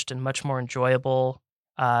polished and much more enjoyable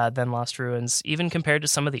than Lost Ruins, even compared to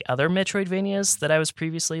some of the other Metroidvanias that I was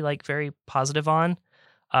previously like very positive on.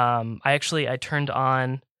 I turned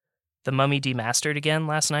on the Mummy Demastered again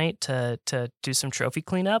last night to do some trophy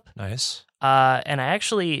cleanup. Nice. And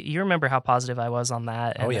you remember how positive I was on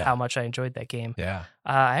that and how much I enjoyed that game. Yeah.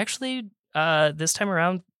 I actually, this time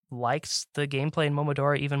around, liked the gameplay in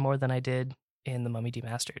Momodora even more than I did in the Mummy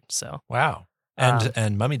Demastered. So wow.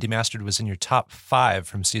 And Mummy Demastered was in your top 5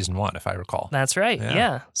 from season 1, if I recall. That's right.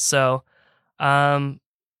 Yeah. So,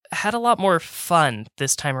 had a lot more fun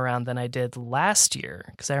this time around than I did last year,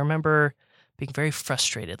 because I remember being very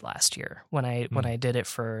frustrated last year when I did it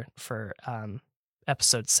for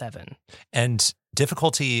episode 7. And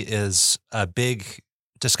difficulty is a big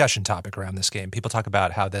discussion topic around this game. People talk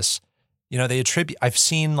about how this, they attribute. I've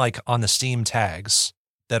seen like on the Steam tags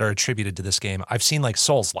that are attributed to this game, I've seen like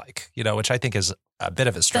Souls-like, which I think is a bit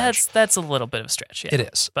of a stretch. That's a little bit of a stretch. Yeah.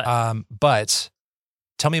 It is. But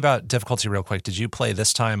tell me about difficulty real quick. Did you play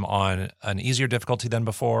this time on an easier difficulty than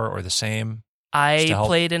before, or the same? I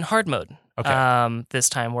played in hard mode. Okay. This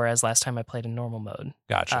time, whereas last time I played in normal mode.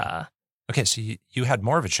 Gotcha. Okay, so you had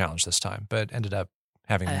more of a challenge this time, but ended up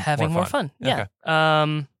having more fun. Yeah.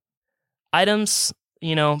 Okay. Items,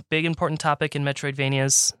 big important topic in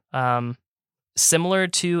Metroidvanias. Similar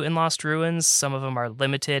to in Lost Ruins, some of them are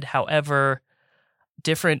limited. However,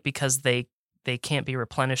 different because they can't be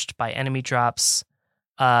replenished by enemy drops.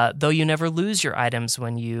 Though you never lose your items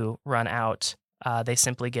when you run out, they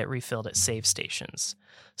simply get refilled at save stations.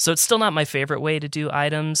 So it's still not my favorite way to do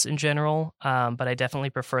items in general, but I definitely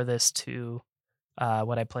prefer this to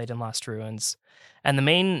what I played in Lost Ruins. And the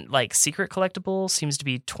main secret collectible seems to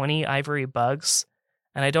be 20 ivory bugs,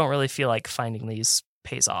 and I don't really feel like finding these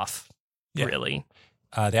pays off, really.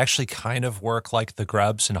 They actually kind of work like the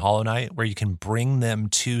grubs in Hollow Knight, where you can bring them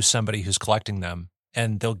to somebody who's collecting them,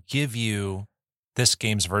 and they'll give you this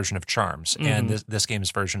game's version of charms and this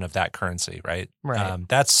game's version of that currency, right? Right.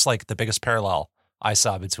 That's like the biggest parallel I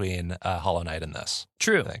saw between Hollow Knight and this.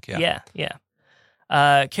 True. I think.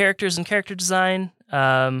 Yeah. Characters and character design.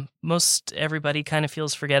 Most everybody kind of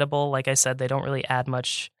feels forgettable. Like I said, they don't really add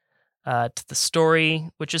much to the story,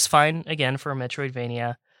 which is fine, again, for a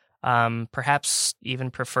Metroidvania. Perhaps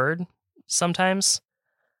even preferred sometimes.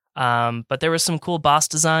 But there were some cool boss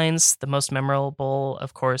designs, the most memorable,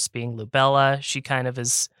 of course, being Lubella. She kind of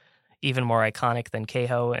is even more iconic than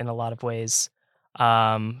Keiho in a lot of ways.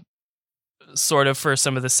 Sort of for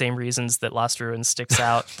some of the same reasons that Lost Ruins sticks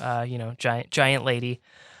out, giant lady.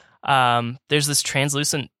 There's this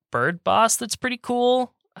translucent bird boss that's pretty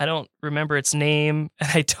cool. I don't remember its name, and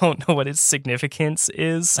I don't know what its significance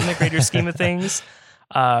is in the greater scheme of things.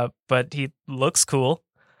 But he looks cool.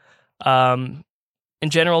 In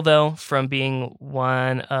general, though, from being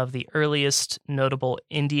one of the earliest notable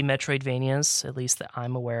indie Metroidvanias, at least that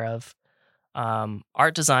I'm aware of,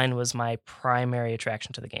 art design was my primary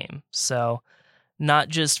attraction to the game. So not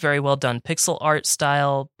just very well done pixel art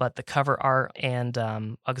style, but the cover art and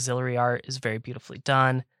auxiliary art is very beautifully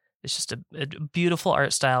done. It's just a beautiful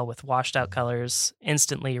art style with washed out colors,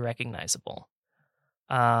 instantly recognizable.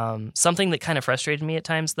 Something that kind of frustrated me at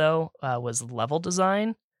times, though, was level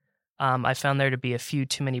design. I found there to be a few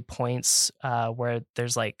too many points where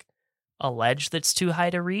there's a ledge that's too high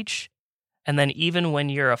to reach. And then even when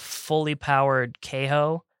you're a fully powered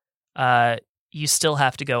Keiho, you still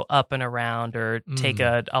have to go up and around or take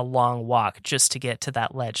a long walk just to get to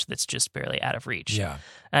that ledge that's just barely out of reach. Yeah.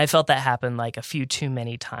 And I felt that happen a few too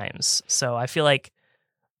many times. So I feel like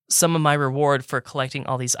some of my reward for collecting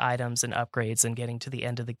all these items and upgrades and getting to the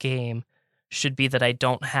end of the game should be that I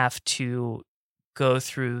don't have to go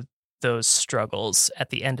through those struggles at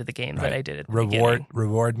the end of the game that I did at the beginning.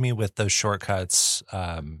 Reward me with those shortcuts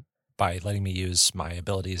by letting me use my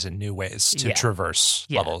abilities in new ways to traverse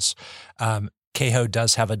levels. Keiho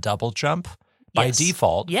does have a double jump by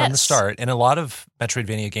default from the start. In a lot of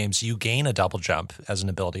Metroidvania games, you gain a double jump as an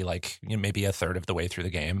ability, maybe a third of the way through the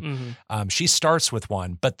game. She starts with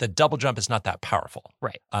one, but the double jump is not that powerful.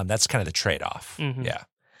 Right. That's kind of the trade-off. Yeah.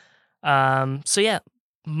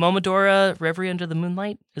 Momodora, Reverie Under the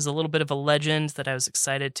Moonlight is a little bit of a legend that I was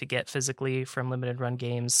excited to get physically from limited run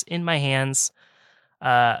games in my hands.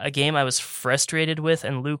 A game I was frustrated with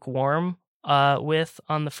and lukewarm with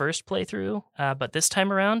on the first playthrough, but this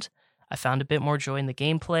time around, I found a bit more joy in the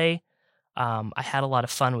gameplay. I had a lot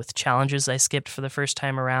of fun with challenges I skipped for the first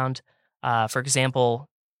time around. For example,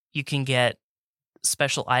 you can get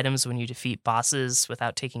special items when you defeat bosses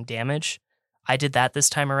without taking damage. I did that this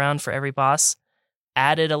time around for every boss.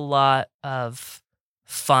 Added a lot of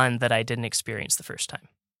fun that I didn't experience the first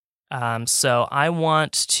time. So I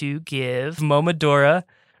want to give Momodora,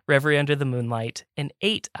 Reverie Under the Moonlight, an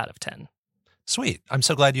 8 out of 10. Sweet. I'm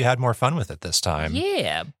so glad you had more fun with it this time.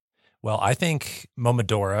 Yeah. Well, I think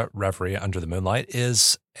Momodora, Reverie Under the Moonlight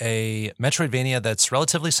is a Metroidvania that's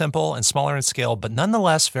relatively simple and smaller in scale, but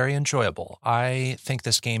nonetheless very enjoyable. I think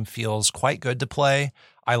this game feels quite good to play.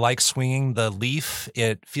 I like swinging the leaf.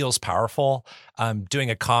 It feels powerful. Doing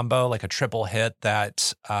a combo, like a triple hit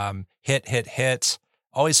that hit,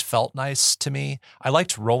 always felt nice to me. I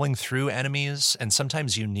liked rolling through enemies, and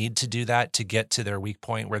sometimes you need to do that to get to their weak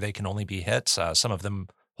point where they can only be hit. Some of them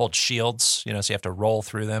hold shields, so you have to roll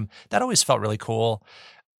through them. That always felt really cool.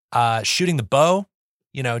 Shooting the bow,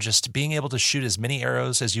 just being able to shoot as many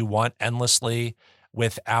arrows as you want endlessly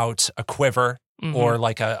without a quiver or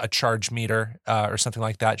a charge meter or something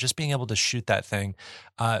like that. Just being able to shoot that thing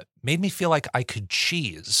made me feel like I could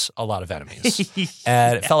cheese a lot of enemies.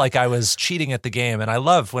 And it felt like I was cheating at the game. And I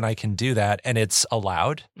love when I can do that and it's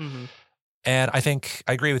allowed. And I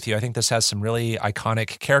agree with you. I think this has some really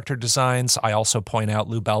iconic character designs. I also point out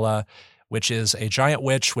Lubella, which is a giant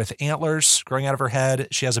witch with antlers growing out of her head.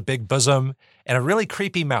 She has a big bosom and a really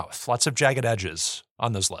creepy mouth, lots of jagged edges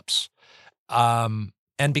on those lips.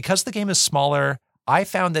 And because the game is smaller, I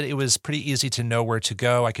found that it was pretty easy to know where to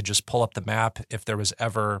go. I could just pull up the map if there was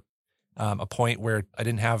ever a point where I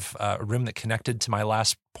didn't have a room that connected to my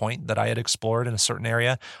last point that I had explored in a certain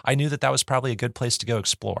area. I knew that was probably a good place to go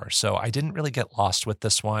explore. So I didn't really get lost with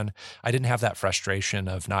this one. I didn't have that frustration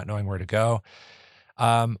of not knowing where to go.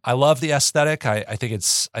 I love the aesthetic. I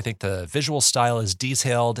think the visual style is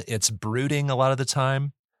detailed. It's brooding a lot of the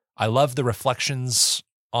time. I love the reflections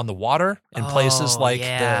on the water in places like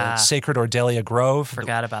the Sacred Ordelia Grove.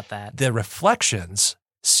 Forgot about that. The reflections,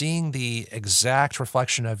 seeing the exact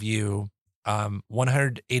reflection of you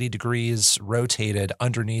 180 degrees rotated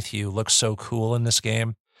underneath you looks so cool in this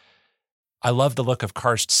game. I love the look of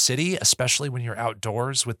Karst City, especially when you're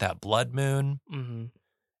outdoors with that blood moon. Mm-hmm.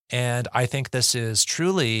 And I think this is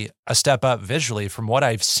truly a step up visually from what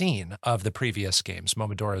I've seen of the previous games,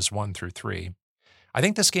 Momodora's 1 through 3. I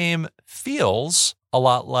think this game feels a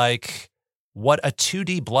lot like what a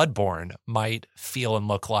 2D Bloodborne might feel and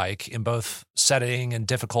look like in both setting and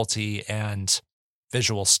difficulty and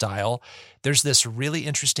visual style. There's this really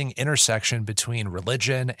interesting intersection between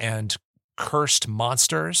religion and cursed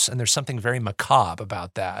monsters, and there's something very macabre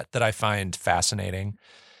about that I find fascinating.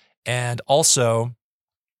 And also,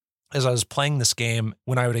 as I was playing this game,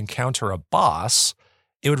 when I would encounter a boss,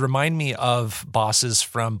 it would remind me of bosses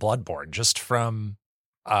from Bloodborne, just from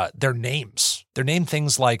their names. They're named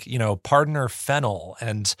things like, Pardoner Fennel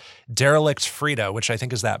and Derelict Frida, which I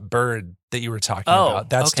think is that bird that you were talking about.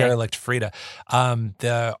 That's okay. Derelict Frida.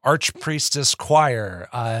 The Archpriestess Choir,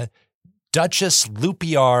 Duchess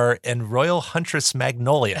Lupiar, and Royal Huntress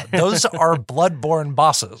Magnolia. Those are Bloodborne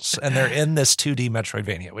bosses, and they're in this 2D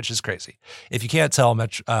Metroidvania, which is crazy. If you can't tell,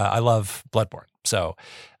 I love Bloodborne. So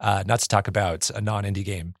not to talk about a non-indie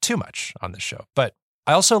game too much on this show. But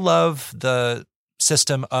I also love the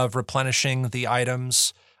system of replenishing the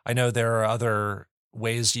items. I know there are other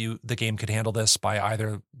ways the game could handle this by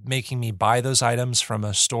either making me buy those items from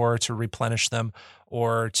a store to replenish them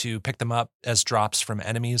or to pick them up as drops from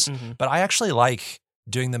enemies. Mm-hmm. But I actually like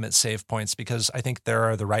doing them at save points because I think there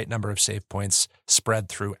are the right number of save points spread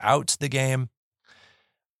throughout the game.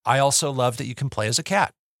 I also love that you can play as a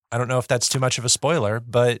cat. I don't know if that's too much of a spoiler,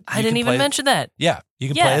 but I didn't even mention that. Yeah, you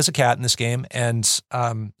can play as a cat in this game. And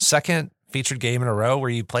second featured game in a row where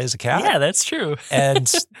you play as a cat. Yeah, that's true. And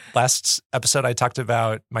last episode, I talked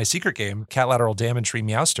about my secret game, Cat Lateral Dam and Tree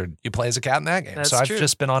Meowster. You play as a cat in that game. That's so I've true.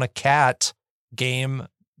 just been on a cat game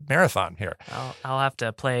marathon here. I'll have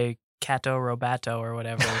to play Cato Robato or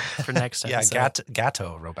whatever for next episode. Yeah,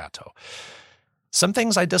 Gatto Robato. Some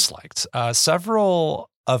things I disliked. Several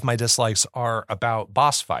of my dislikes are about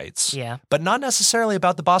boss fights, but not necessarily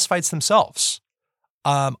about the boss fights themselves.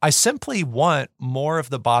 I simply want more of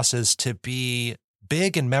the bosses to be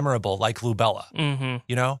big and memorable, like Lubella.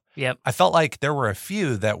 Mm-hmm. Yep. I felt like there were a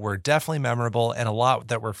few that were definitely memorable and a lot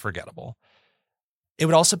that were forgettable. It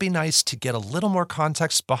would also be nice to get a little more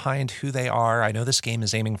context behind who they are. I know this game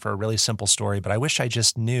is aiming for a really simple story, but I wish I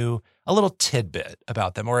just knew a little tidbit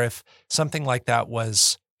about them, or if something like that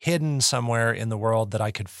was hidden somewhere in the world that I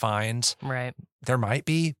could find. Right. There might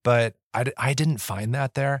be, but I didn't find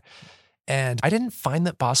that there. And I didn't find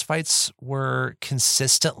that boss fights were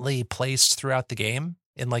consistently placed throughout the game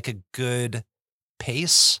in like a good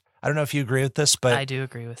pace. I don't know if you agree with this, but I do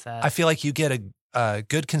agree with that. I feel like you get a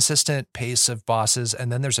good, consistent pace of bosses,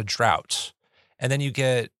 and then there's a drought. And then you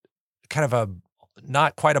get kind of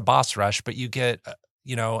not quite a boss rush, but you get,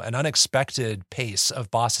 an unexpected pace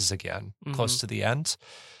of bosses again, close to the end.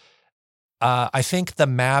 I think the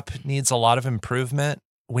map needs a lot of improvement.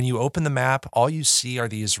 When you open the map, all you see are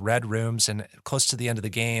these red rooms, and close to the end of the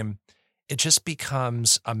game, it just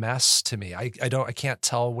becomes a mess to me. I can't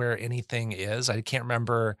tell where anything is. I can't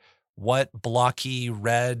remember what blocky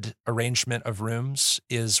red arrangement of rooms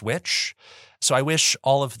is which. So I wish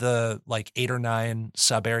all of the 8 or 9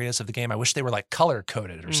 sub areas of the game, I wish they were color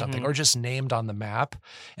coded or something, or just named on the map.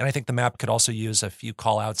 And I think the map could also use a few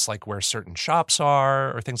call outs like where certain shops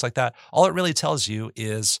are or things like that. All it really tells you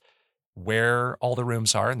is where all the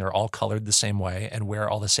rooms are, and they're all colored the same way, and where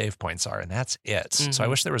all the save points are, and that's it. So I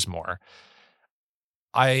wish there was more.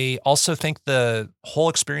 I also think the whole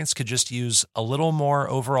experience could just use a little more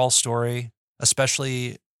overall story,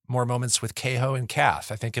 especially more moments with Keiho and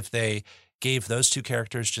Kath. I think if they gave those two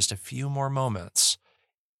characters just a few more moments,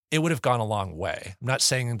 it would have gone a long way. I'm not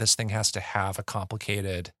saying this thing has to have a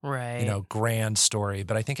complicated, grand story,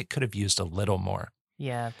 but I think it could have used a little more.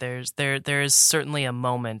 Yeah, there is certainly a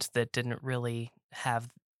moment that didn't really have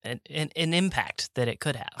an impact that it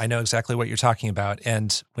could have. I know exactly what you're talking about.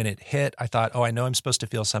 And when it hit, I thought, I know I'm supposed to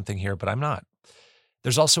feel something here, but I'm not.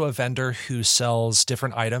 There's also a vendor who sells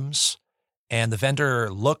different items, and the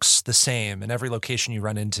vendor looks the same in every location you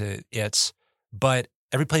run into it, but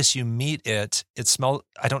every place you meet it smells.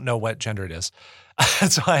 I don't know what gender it is.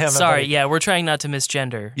 So I have Sorry, yeah, we're trying not to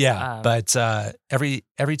misgender. Yeah, but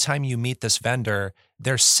every time you meet this vendor,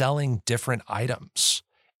 they're selling different items,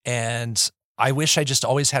 and I wish I just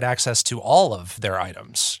always had access to all of their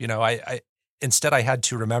items. You know, instead I had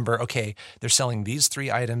to remember, okay, they're selling these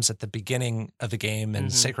 3 items at the beginning of the game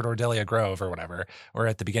in Sacred Ordelia Grove or whatever, or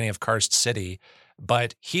at the beginning of Karst City,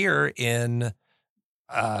 but here in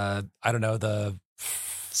I don't know, the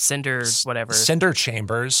Cinder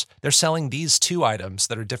Chambers, they're selling these 2 items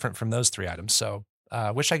that are different from those 3 items. So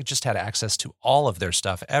I wish I just had access to all of their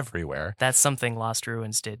stuff everywhere. That's something Lost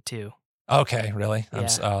Ruins did too. Okay, really? Yeah.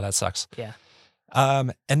 Oh, that sucks. Yeah.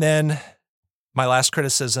 And then my last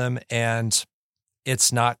criticism, and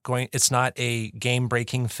it's not a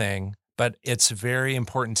game-breaking thing, but it's very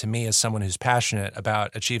important to me as someone who's passionate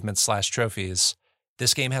about achievements/trophies.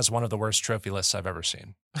 This game has one of the worst trophy lists I've ever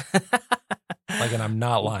seen. And I'm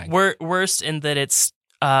not lying. Worst in that it's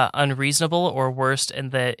unreasonable, or worst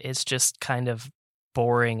in that it's just kind of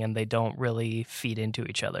boring and they don't really feed into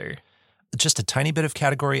each other? Just a tiny bit of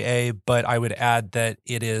category A, but I would add that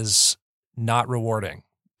it is not rewarding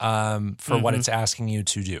for what it's asking you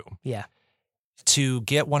to do. Yeah. To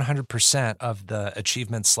get 100% of the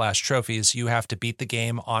achievements/trophies, you have to beat the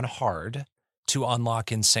game on hard to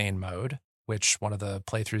unlock insane mode, which one of the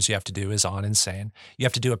playthroughs you have to do is on insane. You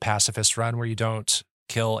have to do a pacifist run where you don't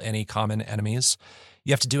kill any common enemies.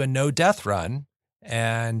 You have to do a no death run,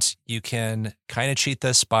 and you can kind of cheat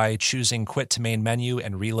this by choosing quit to main menu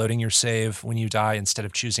and reloading your save when you die instead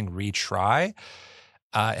of choosing retry.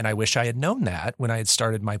 And I wish I had known that when I had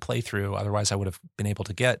started my playthrough. Otherwise, I would have been able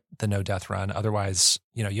to get the no death run. Otherwise,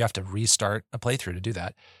 you have to restart a playthrough to do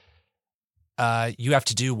that. You have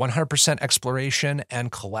to do 100% exploration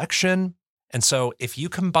and collection. And so if you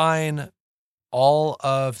combine all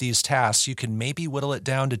of these tasks, you can maybe whittle it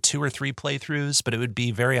down to 2 or 3 playthroughs, but it would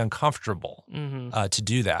be very uncomfortable to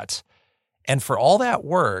do that. And for all that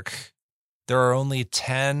work, there are only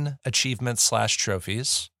 10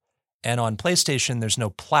 achievements/trophies. And on PlayStation, there's no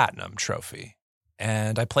platinum trophy.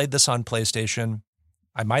 And I played this on PlayStation.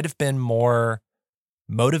 I might have been more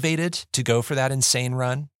motivated to go for that insane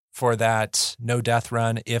run, for that no death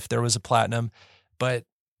run if there was a platinum. But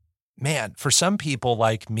man, for some people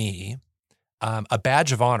like me, a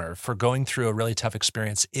badge of honor for going through a really tough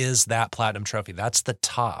experience is that platinum trophy. That's the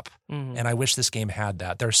top. And I wish this game had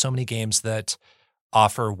that. There are so many games that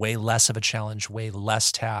offer way less of a challenge, way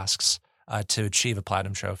less tasks to achieve a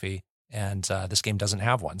platinum trophy. And this game doesn't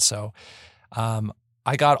have one. So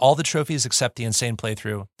I got all the trophies except the insane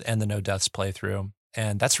playthrough and the no deaths playthrough.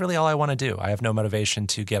 And that's really all I want to do. I have no motivation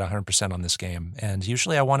to get 100% on this game. And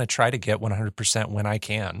usually I want to try to get 100% when I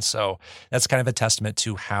can. So that's kind of a testament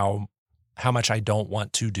to how much I don't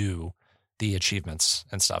want to do the achievements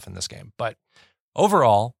and stuff in this game. But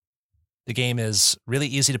overall, the game is really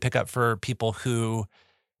easy to pick up for people who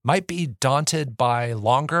might be daunted by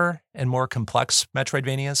longer and more complex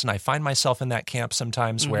Metroidvanias. And I find myself in that camp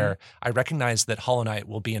sometimes where I recognize that Hollow Knight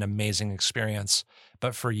will be an amazing experience.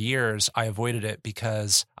 But for years, I avoided it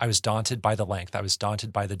because I was daunted by the length. I was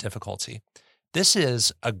daunted by the difficulty. This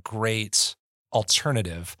is a great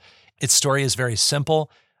alternative. Its story is very simple,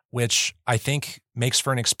 which I think makes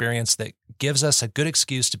for an experience that gives us a good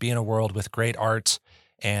excuse to be in a world with great art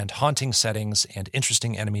and haunting settings and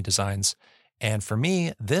interesting enemy designs. And for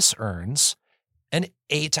me, this earns an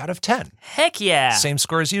 8 out of 10. Heck yeah. Same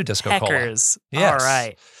score as you, Disco Heckers. Cola. Yes. All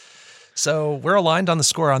right. So we're aligned on the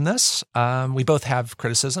score on this. We both have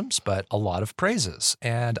criticisms, but a lot of praises.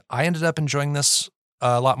 And I ended up enjoying this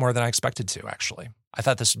a lot more than I expected to, actually. I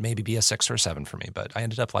thought this would maybe be a 6 or a 7 for me, but I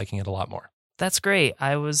ended up liking it a lot more. That's great.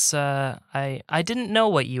 I was I didn't know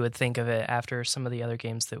what you would think of it after some of the other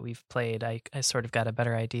games that we've played. I sort of got a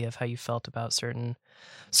better idea of how you felt about certain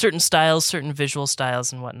styles, certain visual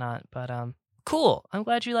styles and whatnot. But cool. I'm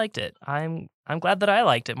glad you liked it. I'm glad that I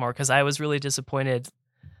liked it more, because I was really disappointed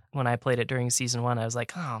when I played it during season 1. I was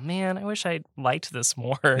like, oh man, I wish I liked this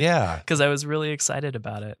more. Yeah. Because I was really excited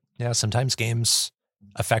about it. Yeah, sometimes games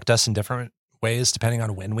affect us in different ways depending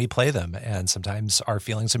on when we play them, and sometimes our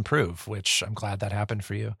feelings improve, which I'm glad that happened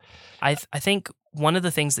for you. I think one of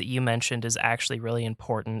the things that you mentioned is actually really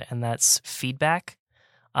important, and that's feedback.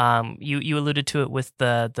 You alluded to it with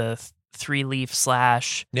the 3-leaf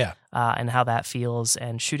slash, and how that feels,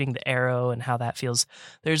 and shooting the arrow and how that feels.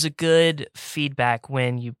 There's a good feedback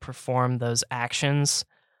when you perform those actions.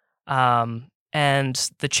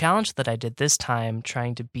 And the challenge that I did this time,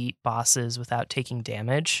 trying to beat bosses without taking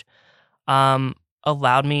damage,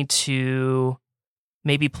 allowed me to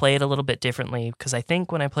maybe play it a little bit differently, because I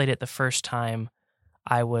think when I played it the first time,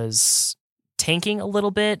 I was tanking a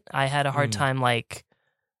little bit. I had a hard time like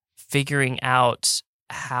figuring out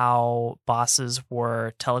how bosses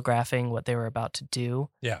were telegraphing what they were about to do.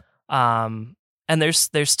 Yeah. And there's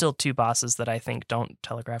still 2 bosses that I think don't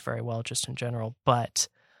telegraph very well just in general, but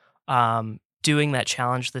doing that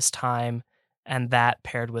challenge this time, and that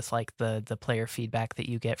paired with like the player feedback that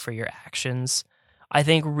you get for your actions, I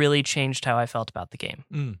think really changed how I felt about the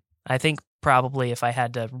game. I think probably if I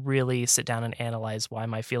had to really sit down and analyze why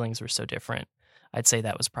my feelings were so different, I'd say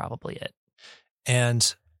that was probably it.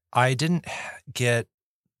 And I didn't get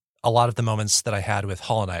a lot of the moments that I had with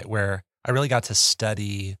Hollow Knight, where I really got to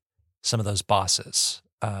study some of those bosses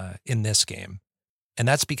in this game. And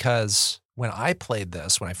that's because when I played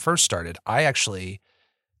this, when I first started, I actually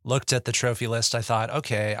looked at the trophy list. I thought,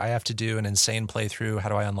 okay, I have to do an insane playthrough. How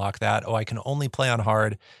do I unlock that? Oh, I can only play on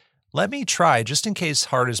hard. Let me try, just in case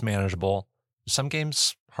hard is manageable. Some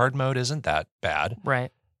games, hard mode isn't that bad.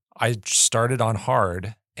 Right. I started on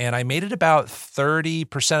hard, and I made it about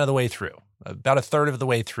 30% of the way through, about a third of the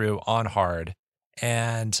way through on hard.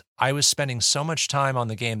 And I was spending so much time on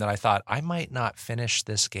the game that I thought I might not finish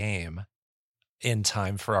this game in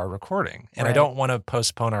time for our recording. And I don't want to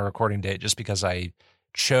postpone our recording date just because I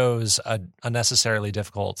chose a unnecessarily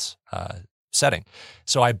difficult setting.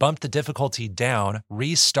 So I bumped the difficulty down,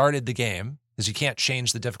 restarted the game, because you can't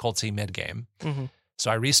change the difficulty mid-game.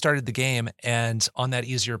 So I restarted the game, and on that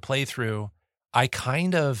easier playthrough, I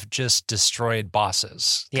kind of just destroyed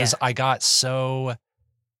bosses because I got so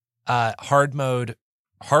hard mode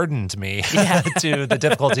hardened me to the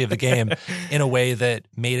difficulty of the game in a way that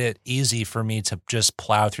made it easy for me to just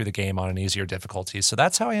plow through the game on an easier difficulty. So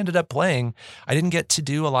that's how I ended up playing. I didn't get to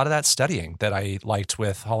do a lot of that studying that I liked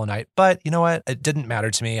with Hollow Knight, but you know what? It didn't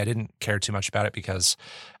matter to me. I didn't care too much about it because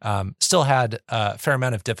still had a fair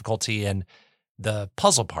amount of difficulty in the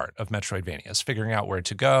puzzle part of Metroidvanias, figuring out where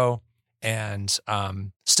to go, and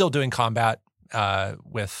still doing combat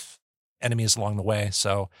with enemies along the way.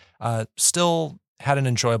 So still had an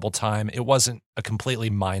enjoyable time. It wasn't a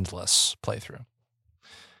completely mindless playthrough.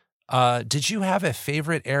 Did you have a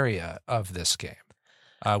favorite area of this game?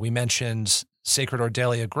 We mentioned Sacred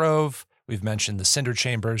Ordelia Grove. We've mentioned the Cinder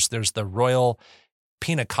Chambers. There's the Royal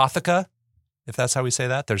Pinacotheca, if that's how we say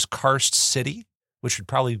that. There's Karst City, which would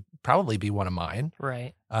probably be one of mine.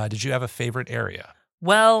 Right. Did you have a favorite area?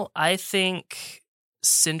 Well, I think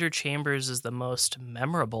Cinder Chambers is the most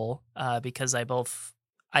memorable because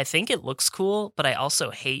I think it looks cool, but I also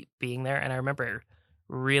hate being there. And I remember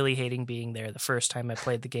really hating being there the first time I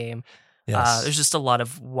played the game. Yes. There's just a lot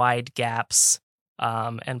of wide gaps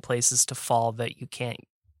and places to fall that you can't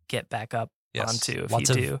get back up onto if you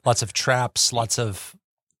do. Lots of traps, lots of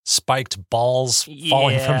spiked balls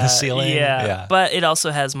falling from the ceiling. Yeah. But it also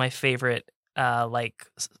has my favorite like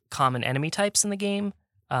common enemy types in the game.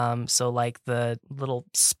 So like the little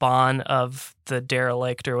spawn of the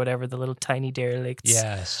derelict or whatever, the little tiny derelicts.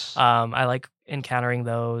 Yes. I like encountering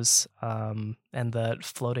those, and the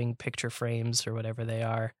floating picture frames or whatever they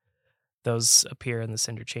are. Those appear in the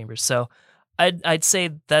Cinder Chambers. So I'd say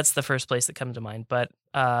that's the first place that comes to mind. But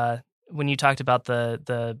when you talked about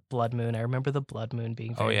the Blood Moon, I remember the Blood Moon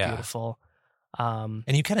being very beautiful. And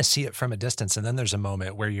you kind of see it from a distance, and then there's a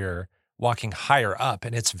moment where you're walking higher up,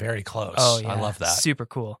 and it's very close. Oh, yeah. I love that. Super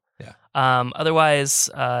cool. Yeah. Otherwise,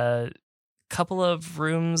 couple of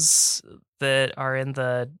rooms that are in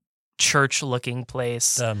the church-looking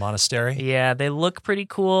place. The monastery? Yeah, they look pretty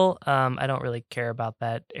cool. I don't really care about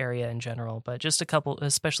that area in general, but just a couple,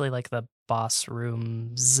 especially like the boss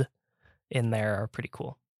rooms in there are pretty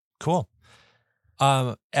cool. Cool.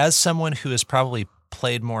 As someone who has probably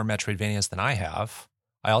played more Metroidvanias than I have,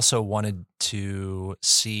 I also wanted to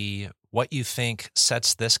see what you think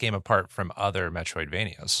sets this game apart from other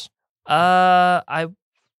Metroidvanias. I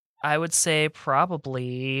would say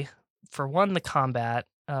probably, for one, the combat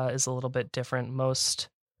is a little bit different. Most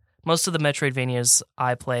of the Metroidvanias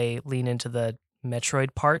I play lean into the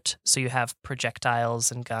Metroid part, so you have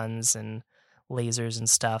projectiles and guns and lasers and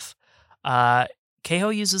stuff.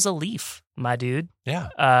 Keiho uses a leaf, my dude. Yeah.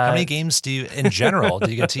 How many games do you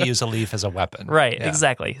get to use a leaf as a weapon? Right, yeah.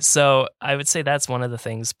 Exactly. So I would say that's one of the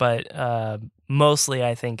things, but mostly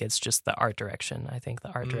I think it's just the art direction. I think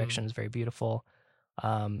the art direction is very beautiful,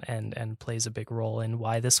 and plays a big role in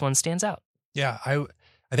why this one stands out. Yeah, I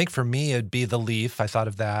think for me it'd be the leaf. I thought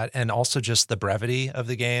of that, and also just the brevity of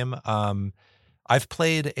the game. I've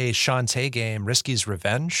played a Shantae game, Risky's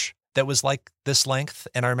Revenge, that was like this length,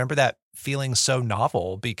 and I remember that feeling so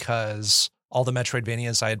novel because all the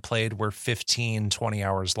Metroidvanias I had played were 15, 20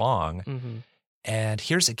 hours long. And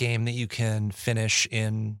here's a game that you can finish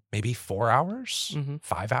in maybe 4 hours,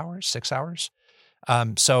 5 hours, 6 hours.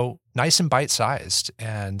 So nice and bite-sized.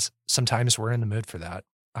 And sometimes we're in the mood for that.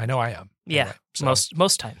 I know I am. Yeah, anyway, so.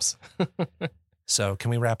 most times. So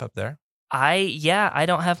can we wrap up there? I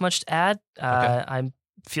don't have much to add. Okay. I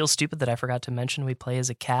feel stupid that I forgot to mention we play as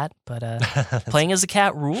a cat, but playing as a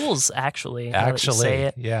cat rules, actually. now that you say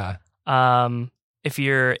it. Yeah. If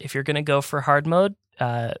you're gonna go for hard mode,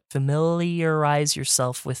 familiarize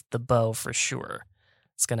yourself with the bow for sure.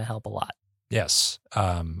 It's gonna help a lot. Yes.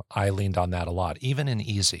 I leaned on that a lot, even in the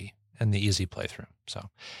easy playthrough. So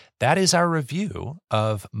that is our review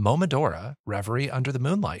of Momodora, Reverie Under the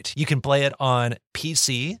Moonlight. You can play it on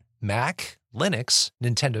PC, Mac, Linux,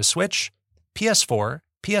 Nintendo Switch, PS4,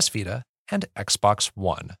 PS Vita, and Xbox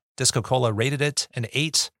One. Disco Cola rated it an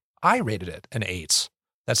 8. I rated it an 8.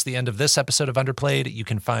 That's the end of this episode of Underplayed. You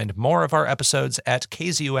can find more of our episodes at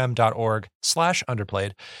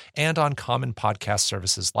kzum.org/underplayed and on common podcast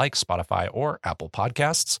services like Spotify or Apple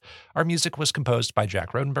Podcasts. Our music was composed by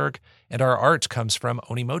Jack Rodenberg, and our art comes from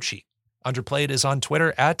Onimochi. Underplayed is on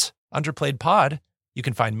Twitter at underplayedpod. You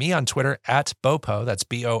can find me on Twitter at Bopo, that's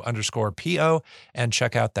BO_PO, and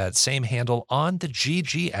check out that same handle on the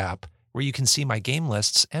GG app where you can see my game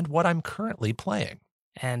lists and what I'm currently playing.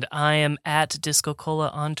 And I am at Disco Cola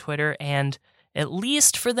on Twitter, and at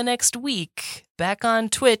least for the next week, back on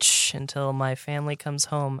Twitch until my family comes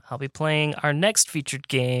home. I'll be playing our next featured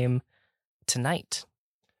game tonight.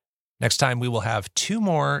 Next time, we will have 2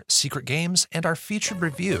 more secret games, and our featured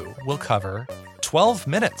review will cover 12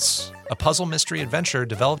 Minutes, a puzzle mystery adventure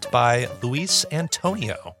developed by Luis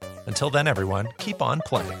Antonio. Until then, everyone, keep on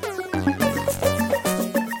playing.